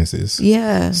your weaknesses.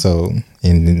 Yeah. So,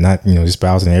 and not, your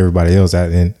spouse and everybody else out,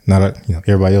 and not,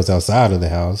 everybody else outside of the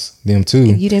house, them too.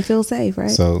 And you didn't feel safe, right?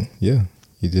 So, yeah,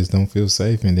 you just don't feel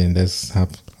safe. And then that's how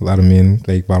a lot of men,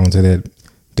 they fall into that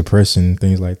depression,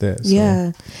 things like that. So.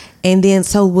 Yeah. And then,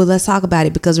 let's talk about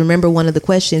it, because remember one of the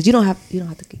questions, you don't have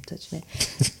to keep touching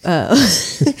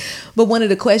that. But one of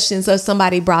the questions, so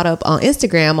somebody brought up on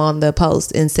Instagram on the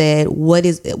post and said, what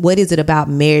is it about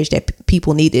marriage that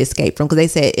people need to escape from? Because they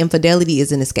said infidelity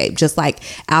is an escape, just like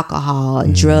alcohol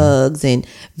and drugs and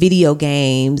video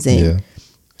games and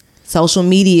social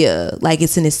media. Like,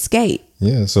 it's an escape.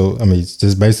 Yeah. So, I mean,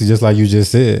 just basically just like you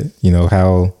just said,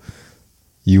 how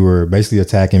you were basically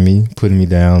attacking me, putting me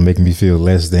down, making me feel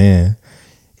less than.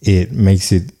 It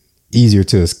makes it easier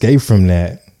to escape from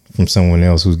that from someone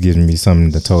else who's giving me something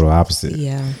the total opposite.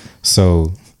 Yeah.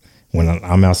 So when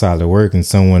I'm outside of work and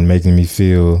someone making me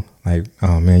feel like,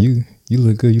 oh man, you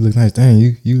look good, you look nice. Dang,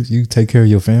 you take care of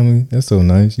your family. That's so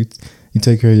nice. You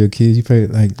take care of your kids. You pay,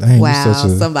 like, dang, wow, you're such a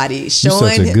somebody showing,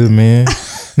 you're such a good man.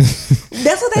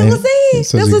 That's what they were saying.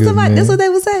 That's what they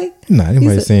would say. Nah,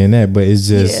 anybody saying that, but it's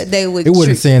just they would. It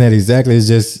wasn't saying that exactly. It's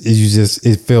just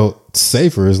it felt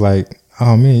safer. It's like,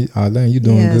 oh man, oh dang, you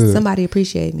doing good. Somebody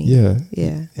appreciate me. Yeah.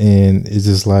 And it's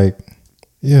just like,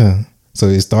 yeah. So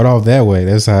it start off that way.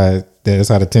 That's how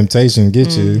the temptation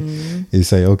gets you. You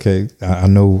say, okay, I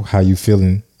know how you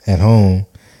feeling at home,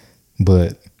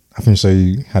 but I'm gonna show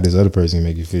you how this other person can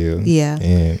make you feel. Yeah.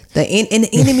 And the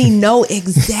enemy know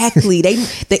exactly.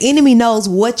 The enemy knows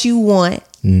what you want,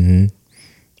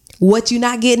 what you're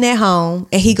not getting at home,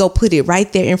 and he go put it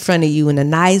right there in front of you in a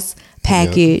nice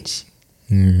package,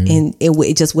 and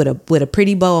it just with a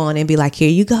pretty bow on, and be like, here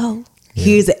you go. Yeah.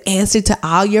 Here's the answer to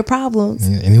all your problems.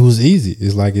 Yeah. And it was easy.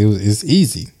 It's like it's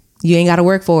easy. You ain't got to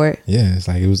work for it. Yeah, it's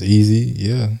like it was easy.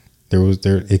 Yeah,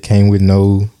 it came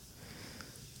with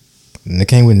it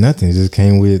came with nothing. It just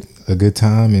came with a good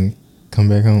time and come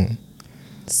back home.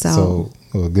 So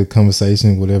a good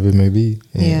conversation, whatever it may be.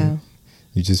 And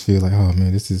you just feel like, oh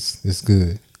man, this is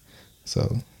good.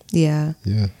 So yeah.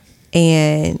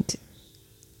 And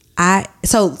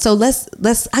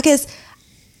let's I guess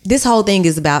this whole thing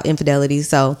is about infidelity,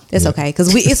 so it's okay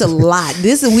because it's a lot.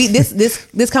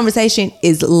 This conversation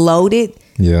is loaded.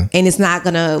 Yeah, and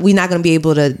we're not gonna be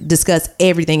able to discuss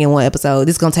everything in one episode.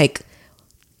 This is gonna take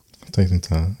some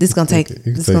time. This is gonna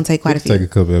take quite a few. Take a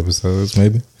couple episodes,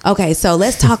 maybe. Okay, so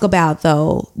let's talk about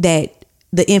though that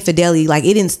the infidelity, like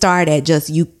it didn't start at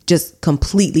you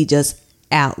completely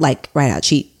out, like right out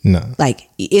cheat. No, like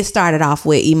it started off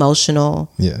with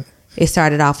emotional. Yeah, it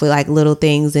started off with like little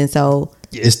things, and so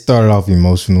it started off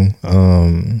emotional.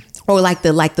 Or like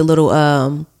the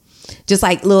little just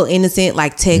like little innocent,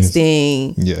 like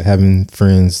texting. Yeah, having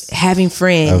friends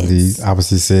of the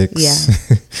opposite sex. Yeah,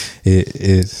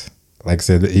 it's like I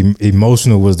said,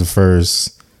 emotional was the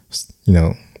first.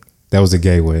 That was a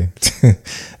gateway.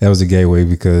 That was a gateway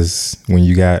because when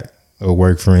you got a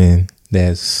work friend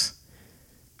that's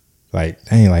like,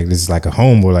 dang, like this is like a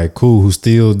homeboy, like cool, who's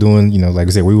still doing, like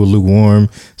I said, we were lukewarm.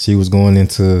 She was going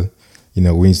into,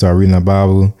 we started reading our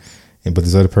Bible, but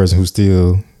this other person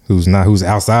who's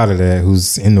outside of that,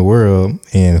 who's in the world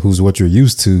and who's what you're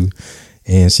used to,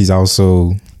 and she's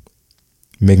also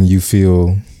making you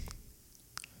feel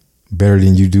better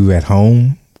than you do at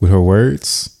home with her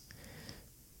words.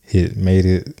 It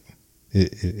made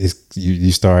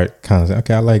you start kind of saying,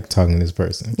 okay, I like talking to this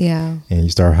person. Yeah. And you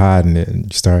start hiding it and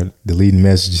you start deleting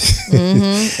messages.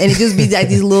 And it just be like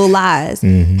these little lies.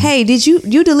 Hey, did you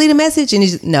delete a message? And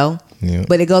it's just, no. Yeah.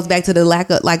 But it goes back to the lack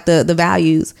of like the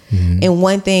values. And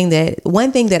one thing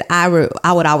that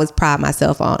I would always pride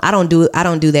myself on. I don't do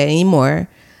that anymore.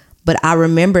 But I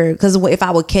remember, because if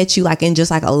I would catch you like in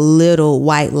just like a little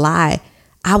white lie,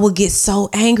 I would get so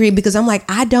angry because I'm like,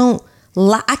 I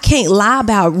can't lie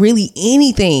about really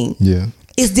anything. Yeah.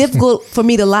 It's difficult for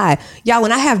me to lie. Y'all,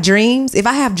 when I have dreams, if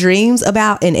I have dreams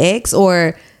about an ex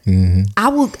or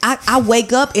I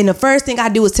wake up and the first thing I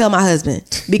do is tell my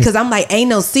husband because I'm like, ain't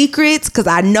no secrets, because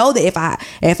I know that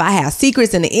if I have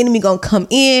secrets and the enemy gonna come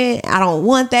in, I don't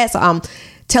want that. So I'm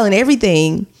telling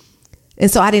everything.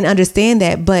 And so I didn't understand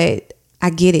that, but I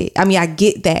get it. I mean, I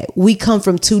get that we come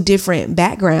from two different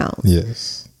backgrounds.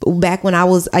 Yes. Back when I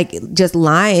was like just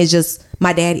lying, it's just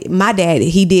my dad,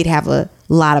 he did have a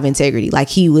lot of integrity. Like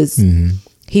he was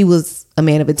a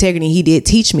man of integrity. He did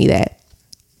teach me that.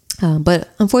 But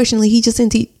unfortunately, he just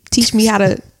didn't teach me how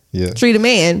to treat a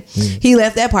man. He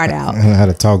left that part out. How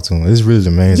to talk to him. It's really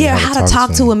amazing. Yeah, how to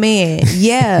talk to a man.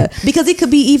 Yeah. Because it could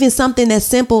be even something that's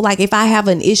simple. Like if I have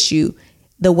an issue,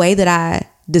 the way that I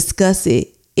discuss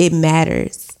it, it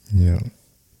matters. Yeah.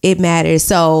 It matters.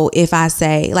 So if I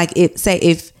say, like,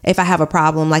 if I have a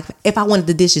problem, like if I wanted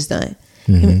the dishes done,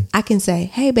 I can say,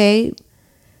 hey, babe,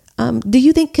 do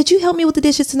you think, could you help me with the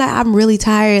dishes tonight? I'm really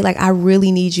tired. Like, I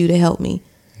really need you to help me.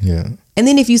 Yeah. And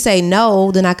then if you say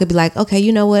no, then I could be like, okay,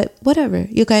 you know what? Whatever.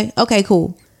 You okay? Okay,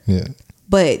 cool. Yeah.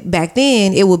 But back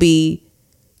then it would be,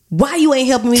 why you ain't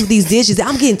helping me with these dishes?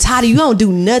 I'm getting tired of you. You don't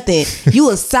do nothing.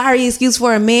 You a sorry excuse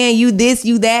for a man. You this,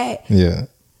 you that. Yeah.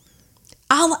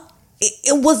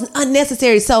 It was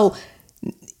unnecessary. So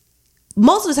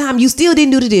most of the time you still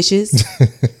didn't do the dishes.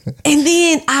 And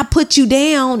then I put you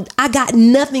down. I got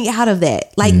nothing out of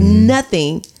that. Like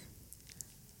nothing.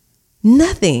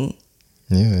 Nothing.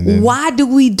 Yeah. Why do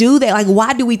we do that? Like,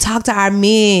 why do we talk to our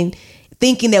men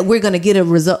thinking that we're going to get a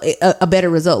result, a better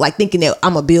result? Like thinking that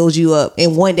I'm going to build you up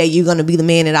and one day you're going to be the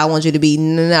man that I want you to be.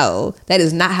 No, that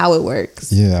is not how it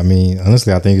works. Yeah. I mean,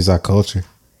 honestly, I think it's our culture.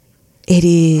 It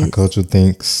is. Our culture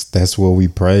thinks that's what we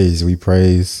praise. We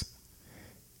praise,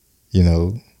 I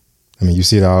mean, you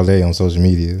see it all day on social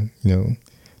media,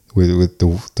 with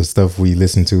the stuff we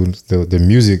listen to, the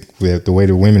music, with the way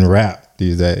the women rap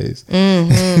these days.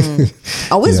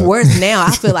 Oh, it's worse now.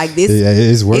 I feel like this. Yeah,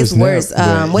 it's worse. It's worse.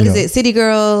 Now, what is it? City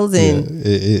Girls and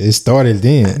it started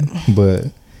then, but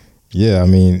yeah, I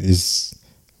mean, it's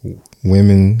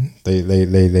women.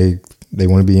 They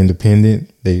want to be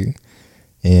independent. They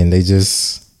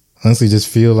just honestly just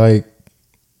feel like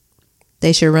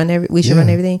they should run we should run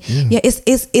everything. Yeah,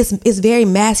 it's very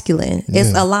masculine. Yeah.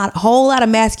 It's whole lot of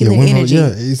masculine energy. Yeah,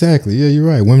 exactly. Yeah, you're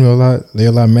right. Women are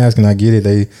a lot masculine. I get it.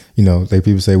 They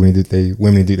people say women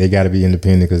they got to be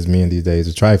independent because men these days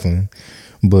are trifling.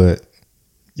 But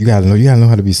you gotta know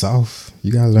how to be soft.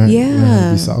 You gotta learn how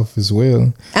to be soft as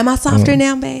well. Am I softer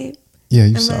now, babe? Yeah,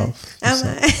 you soft.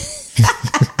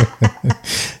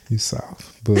 You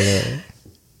soft, but.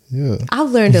 Yeah,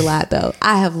 I've learned a lot though.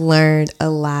 I have learned a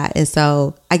lot. And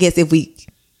so I guess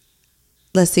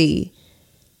let's see.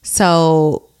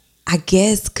 So I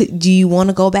guess, do you want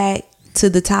to go back to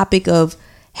the topic of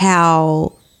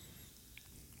how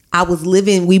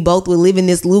we both were living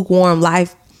this lukewarm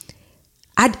life?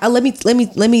 Let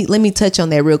me touch on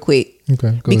that real quick.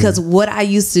 Okay. Because ahead. What I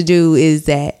used to do is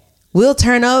that we'll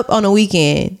turn up on a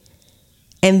weekend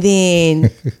and then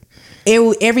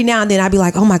every now and then I'd be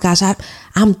like, oh my gosh,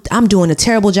 I'm doing a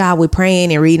terrible job with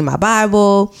praying and reading my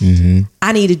Bible. Mm-hmm.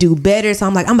 I need to do better. So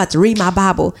I'm like, I'm about to read my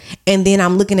Bible. And then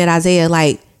I'm looking at Isaiah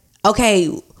like, okay,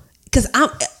 because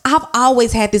I've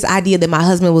always had this idea that my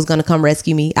husband was going to come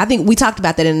rescue me. I think we talked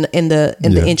about that in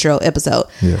the intro episode.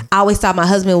 Yeah. I always thought my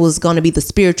husband was going to be the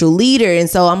spiritual leader. And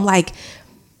so I'm like,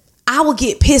 I would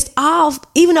get pissed off,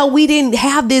 even though we didn't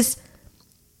have this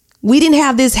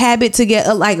habit to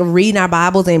get like reading our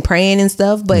Bibles and praying and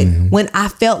stuff. But when I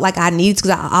felt like I needed,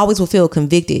 because I always would feel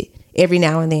convicted every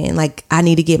now and then, like I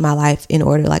need to get my life in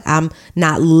order. Like I'm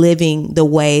not living the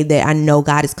way that I know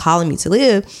God is calling me to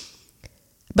live.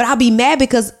 But I'll be mad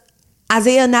because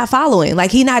Isaiah not following,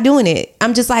 like he not doing it.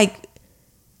 I'm just like,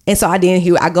 and so I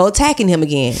go attacking him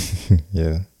again.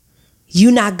 Yeah.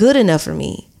 You not good enough for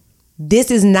me.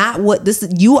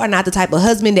 You are not the type of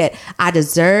husband that I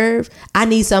deserve. I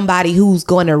need somebody who's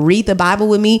going to read the Bible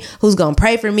with me, who's going to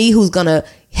pray for me, who's going to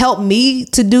help me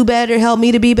to do better, help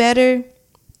me to be better.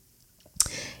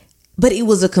 But it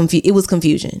was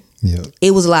confusion. Yeah.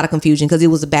 It was a lot of confusion because it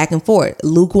was a back and forth,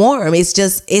 lukewarm.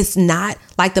 It's not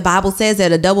like the Bible says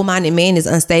that a double-minded man is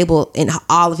unstable in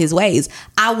all of his ways.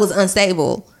 I was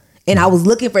unstable and I was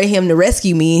looking for him to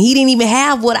rescue me, and he didn't even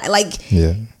have what I like.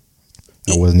 Yeah.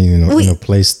 I wasn't even in a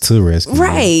place to rescue.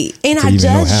 Right. And I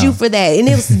judged you for that. And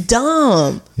it was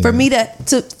dumb for me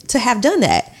to have done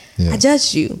that. Yeah. I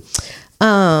judged you.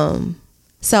 But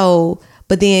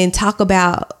then talk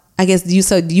about, I guess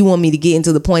you want me to get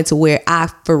into the point to where I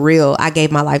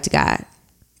gave my life to God.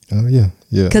 Oh yeah.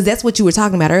 Yeah. Because that's what you were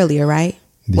talking about earlier, right?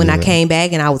 When I came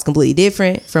back and I was completely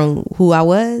different from who I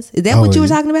was. Is that what you were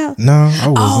talking about? No, I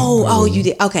wasn't. Oh, you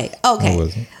did. Okay. I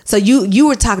wasn't. So you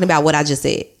were talking about what I just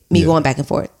said. Me going back and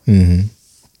forth. Mm-hmm.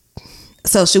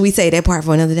 So should we say that part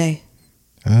for another day?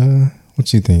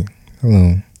 What you think?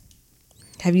 Hello.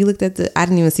 Have you looked at I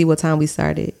didn't even see what time we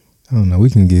started. I don't know. We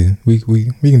can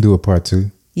do a part 2.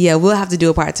 Yeah, we'll have to do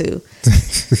a part 2.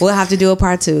 We'll have to do a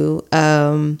part 2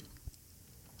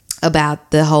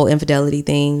 about the whole infidelity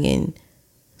thing. And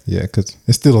yeah, because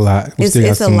it's still a lot. It's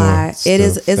a lot.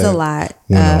 It's a lot.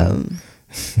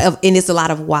 And it's a lot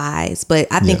of whys, but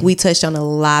I think we touched on a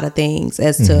lot of things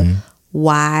as to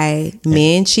why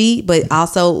men cheat, but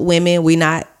also women, we're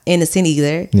not innocent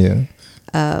either. Yeah.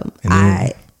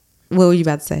 What were you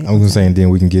about to say? I was going to say, and then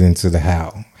we can get into the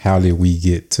how. How did we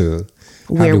get to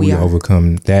where we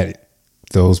overcome that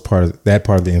part of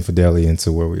the infidelity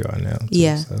into where we are now? Too.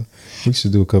 Yeah. So we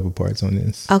should do a couple parts on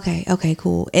this. Okay,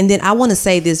 cool. And then I want to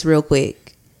say this real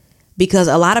quick, because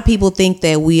a lot of people think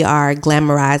that we are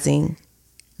glamorizing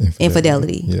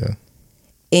infidelity. Yeah.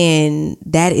 And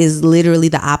that is literally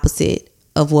the opposite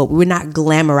of what we're not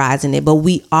glamorizing it, but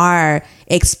we are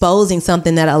exposing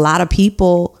something that a lot of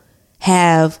people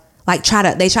have try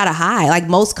to hide. Like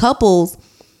most couples,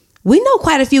 we know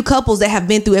quite a few couples that have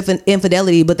been through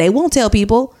infidelity, but they won't tell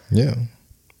people. Yeah.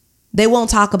 They won't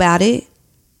talk about it.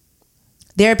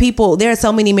 There are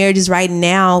so many marriages right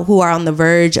now who are on the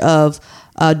verge of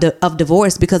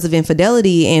divorce because of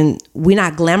infidelity, and we're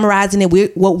not glamorizing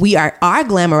it. What we are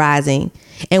glamorizing,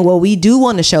 and what we do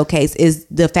want to showcase is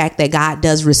the fact that God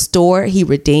does restore. He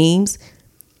redeems.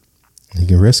 He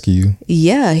can rescue you.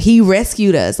 Yeah, he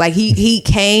rescued us. Like he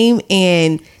came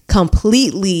and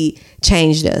completely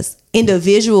changed us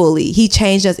individually. He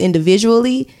changed us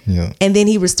individually. Yeah. And then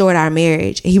he restored our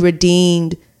marriage. He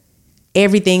redeemed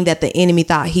everything that the enemy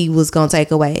thought he was going to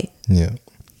take away. Yeah.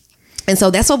 And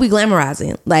so that's what we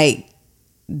glamorizing. Like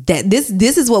that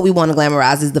this is what we want to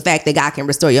glamorize, is the fact that God can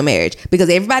restore your marriage. Because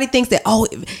everybody thinks that, oh,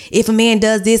 if a man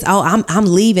does this, oh, I'm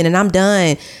leaving and I'm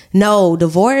done. No,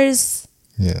 divorce.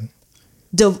 Yeah.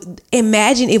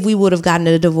 Imagine if we would have gotten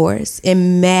a divorce.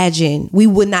 Imagine we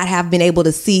would not have been able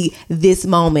to see this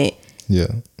moment. Yeah.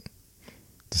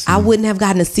 I wouldn't have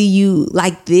gotten to see you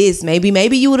like this.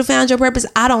 Maybe you would have found your purpose.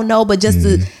 I don't know. But just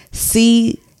to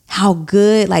see how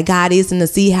good like God is, and to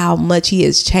see how much he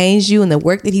has changed you and the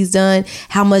work that he's done,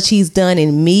 how much he's done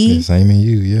in me. Yeah, same in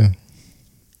you. Yeah.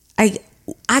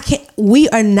 I can't, we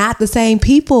are not the same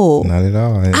people. Not at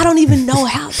all. I don't even know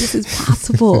how this is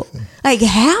possible. Like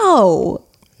how?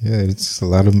 Yeah, it's just a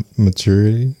lot of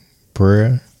maturity,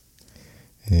 prayer,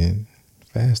 and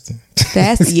fasting.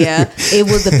 Yeah. It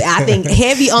was, I think,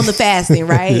 heavy on the fasting,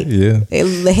 right? Yeah.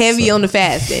 Heavy on the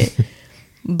fasting.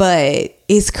 But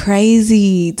it's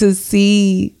crazy to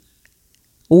see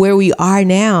where we are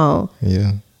now.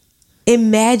 Yeah.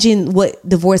 Imagine what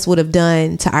divorce would have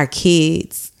done to our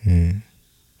kids.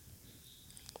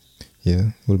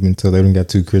 Yeah, would have been told they got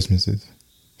 2 Christmases.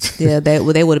 Yeah, they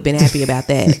would have been happy about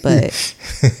that, but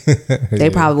they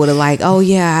probably would have like, oh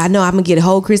yeah, I know I'm gonna get a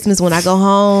whole Christmas when I go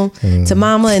home to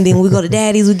mama, and then when we go to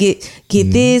daddy's, we get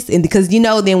this, and because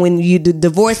then when you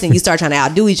divorce and you start trying to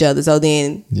outdo each other, so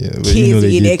then kids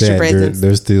get extra presents.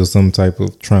 There's still some type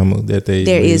of trauma that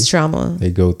there is trauma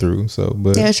they go through. So,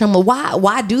 but there's trauma.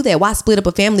 Why do that? Why split up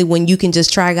a family when you can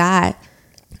just try God?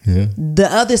 Yeah, the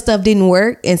other stuff didn't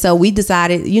work, and so we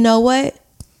decided, you know what?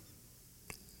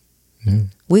 Yeah.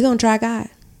 We're gonna try God.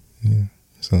 Yeah.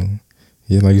 So,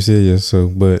 yeah, like you said, yeah. So,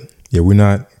 but yeah, we're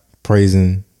not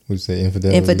praising, what you say,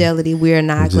 infidelity. We're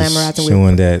not glamorizing.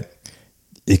 Showing that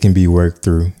it can be worked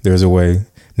through. There's a way.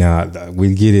 Now,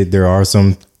 we get it. There are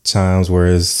some times where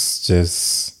it's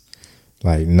just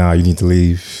like, nah, you need to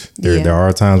leave. There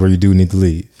are times where you do need to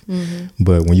leave. Mm-hmm.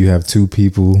 But when you have 2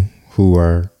 people who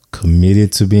are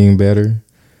committed to being better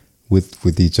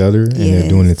with each other, and they're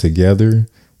doing it together,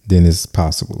 then it's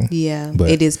possible. Yeah, but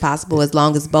it is possible as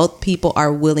long as both people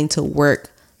are willing to work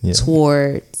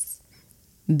towards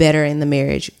better in the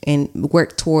marriage and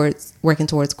working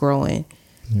towards growing.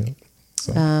 Yeah.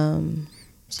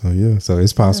 So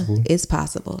it's possible. It's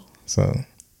possible. So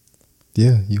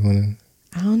yeah, you want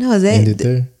to? I don't know. Is that end it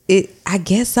there? I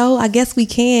guess so. I guess we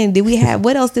can. Did we have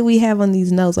what else did we have on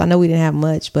these notes? I know we didn't have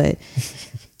much, but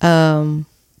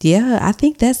yeah,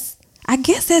 I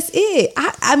guess that's it.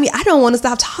 I mean, I don't want to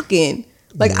stop talking.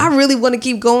 Like, I really want to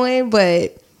keep going,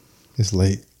 but it's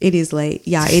late. It is late.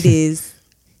 Yeah, it is.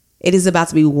 It is about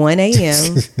to be 1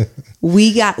 a.m.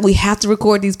 We have to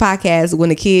record these podcasts when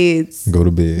the kids go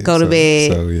to bed.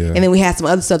 So, yeah. And then we had some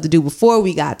other stuff to do before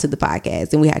we got to the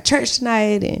podcast. And we had church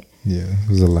tonight. And yeah, it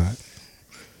was a lot.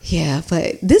 Yeah,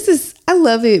 but I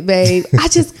love it, babe. I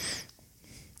just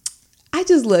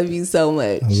love you so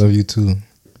much. I love you too.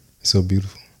 It's so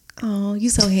beautiful. Oh, you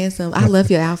so handsome. I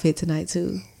love your outfit tonight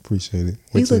too. Appreciate it.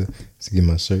 Wait to get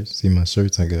my shirts. See my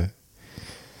shirts I got.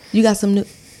 You got some new.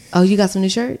 Oh, you got some new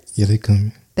shirts? Yeah, they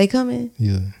coming. They coming?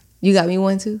 Yeah. You got me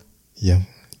one too? Yeah,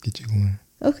 get you one.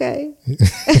 Okay.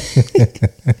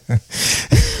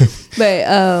 But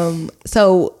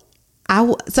so I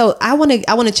want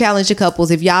to challenge the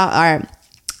couples, if y'all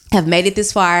have made it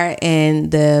this far in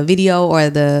the video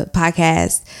or the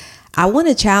podcast. I want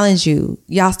to challenge you.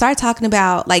 Y'all start talking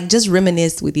about, like, just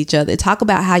reminisce with each other. Talk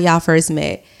about how y'all first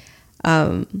met.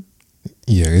 Yeah,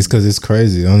 it's because it's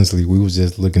crazy. Honestly, we was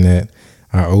just looking at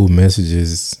our old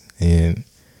messages and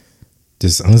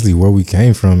just honestly where we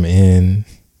came from. And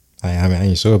I mean, I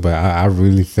ain't sure, but I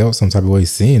really felt some type of way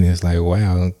seeing this. Like,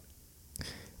 wow,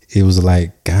 it was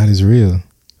like, God is real.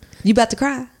 You about to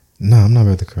cry? No, I'm not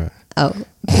about to cry. Oh.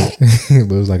 But it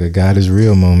was like a God is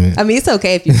real moment. I mean, it's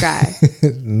okay if you cry.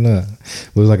 No,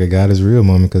 it was like a God is real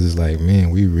moment, because it's like, man,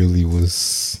 we really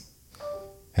was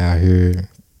out here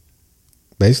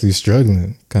basically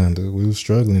struggling, kind of. We were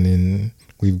struggling, and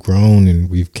we've grown and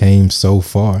we've came so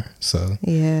far. So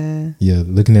yeah,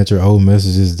 looking at your old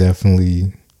messages,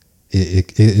 definitely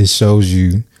it shows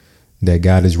you that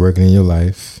God is working in your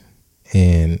life.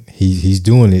 And he's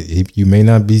doing it. You may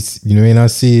not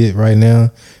see it right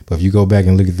now, but if you go back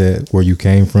and look at that, where you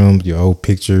came from, your old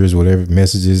pictures, whatever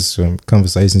messages,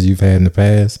 conversations you've had in the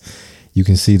past, you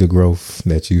can see the growth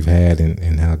that you've had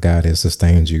and how God has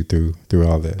sustained you through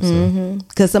all that.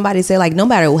 Because somebody said, like, no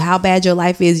matter how bad your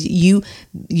life is, you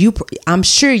I'm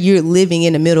sure you're living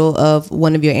in the middle of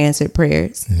one of your answered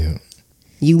prayers. Yeah.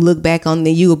 You look back on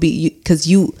the, you will be, because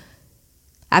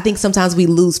I think sometimes we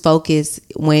lose focus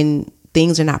when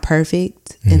things are not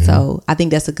perfect. And so I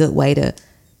think that's a good way to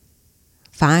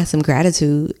find some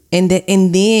gratitude. And then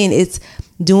it's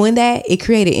doing that, it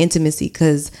created intimacy.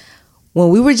 Because when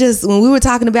we were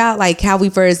talking about like how we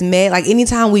first met, like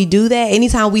anytime we do that,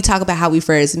 anytime we talk about how we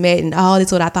first met and this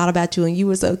is what I thought about you and you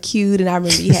were so cute and I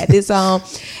remember you had this on,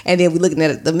 and then we looking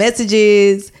at the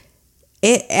messages,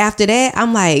 after that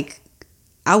I'm like,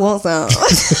 I want some.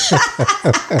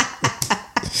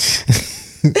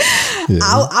 Yeah.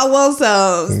 I want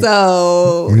some.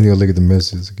 So I'm gonna go look at the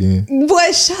messages again.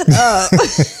 Boy, shut up.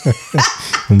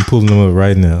 I'm pulling them up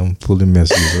right now. I'm pulling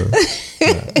messages up.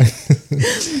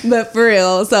 But for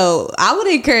real, so I would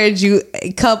encourage you,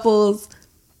 couples,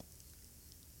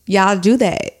 y'all do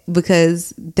that,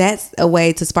 because that's a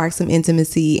way to spark some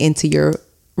intimacy into your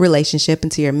relationship,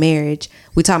 into your marriage.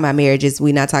 We talking about marriages.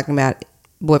 We not talking about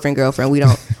boyfriend, girlfriend. We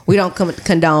don't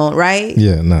condone, right?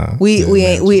 Yeah, nah.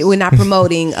 We're not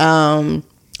promoting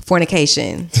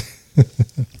fornication.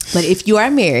 But if you are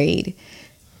married,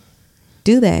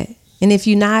 do that. And if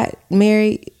you're not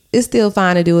married, it's still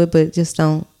fine to do it, but just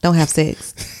don't have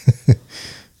sex.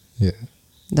 Yeah.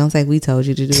 Don't say we told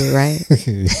you to do it, right?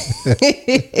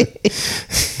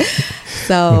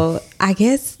 So I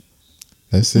guess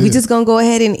that's it. We just gonna go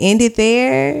ahead and end it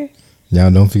there.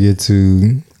 Y'all don't forget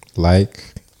to like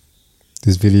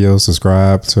this video,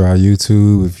 subscribe to our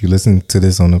YouTube. If you listen to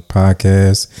this on the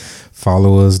podcast,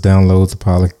 follow us, download the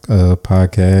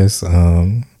podcast,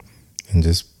 and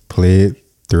just play it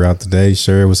throughout the day.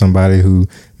 Share it with somebody who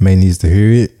may needs to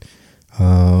hear it.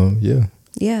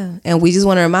 Yeah. And we just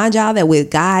want to remind y'all that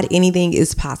with God, anything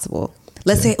is possible.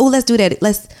 Let's say, let's do that.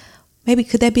 Maybe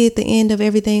could that be at the end of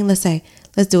everything? Let's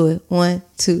do it. 1,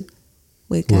 2.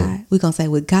 With God. We're going to say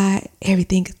with God,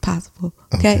 everything is possible.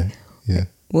 Okay? Yeah.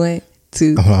 1,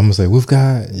 2. I'm going to say with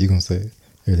God, you're going to say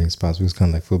everything's possible. It's kind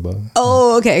of like football.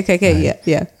 Oh, okay. Right.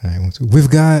 Yeah. All right, 1, 2. With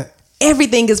God,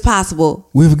 everything is possible.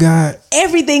 With God,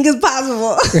 everything is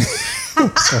possible.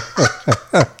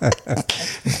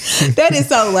 That is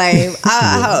so lame.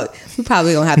 We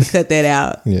probably gonna have to cut that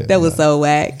out. Yeah, that was so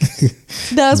whack.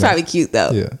 That was probably cute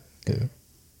though. Yeah.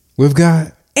 With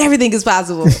God, everything is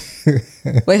possible.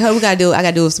 Wait, we gotta do. I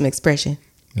gotta do some expression.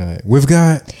 All right. With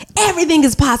God, everything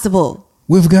is possible.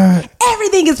 With God,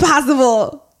 everything is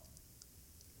possible.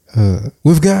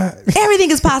 With God,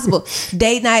 everything is possible.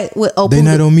 Date night with Oputas. Day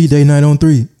night on me, day night on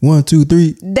 3. 1, 2,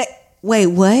 3. Wait,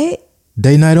 what?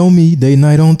 Day night on me, day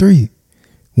night on 3.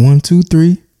 1, 2,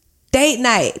 3. Date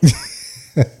night.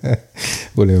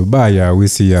 Whatever. Bye, y'all. We'll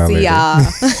see y'all later.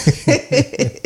 See y'all.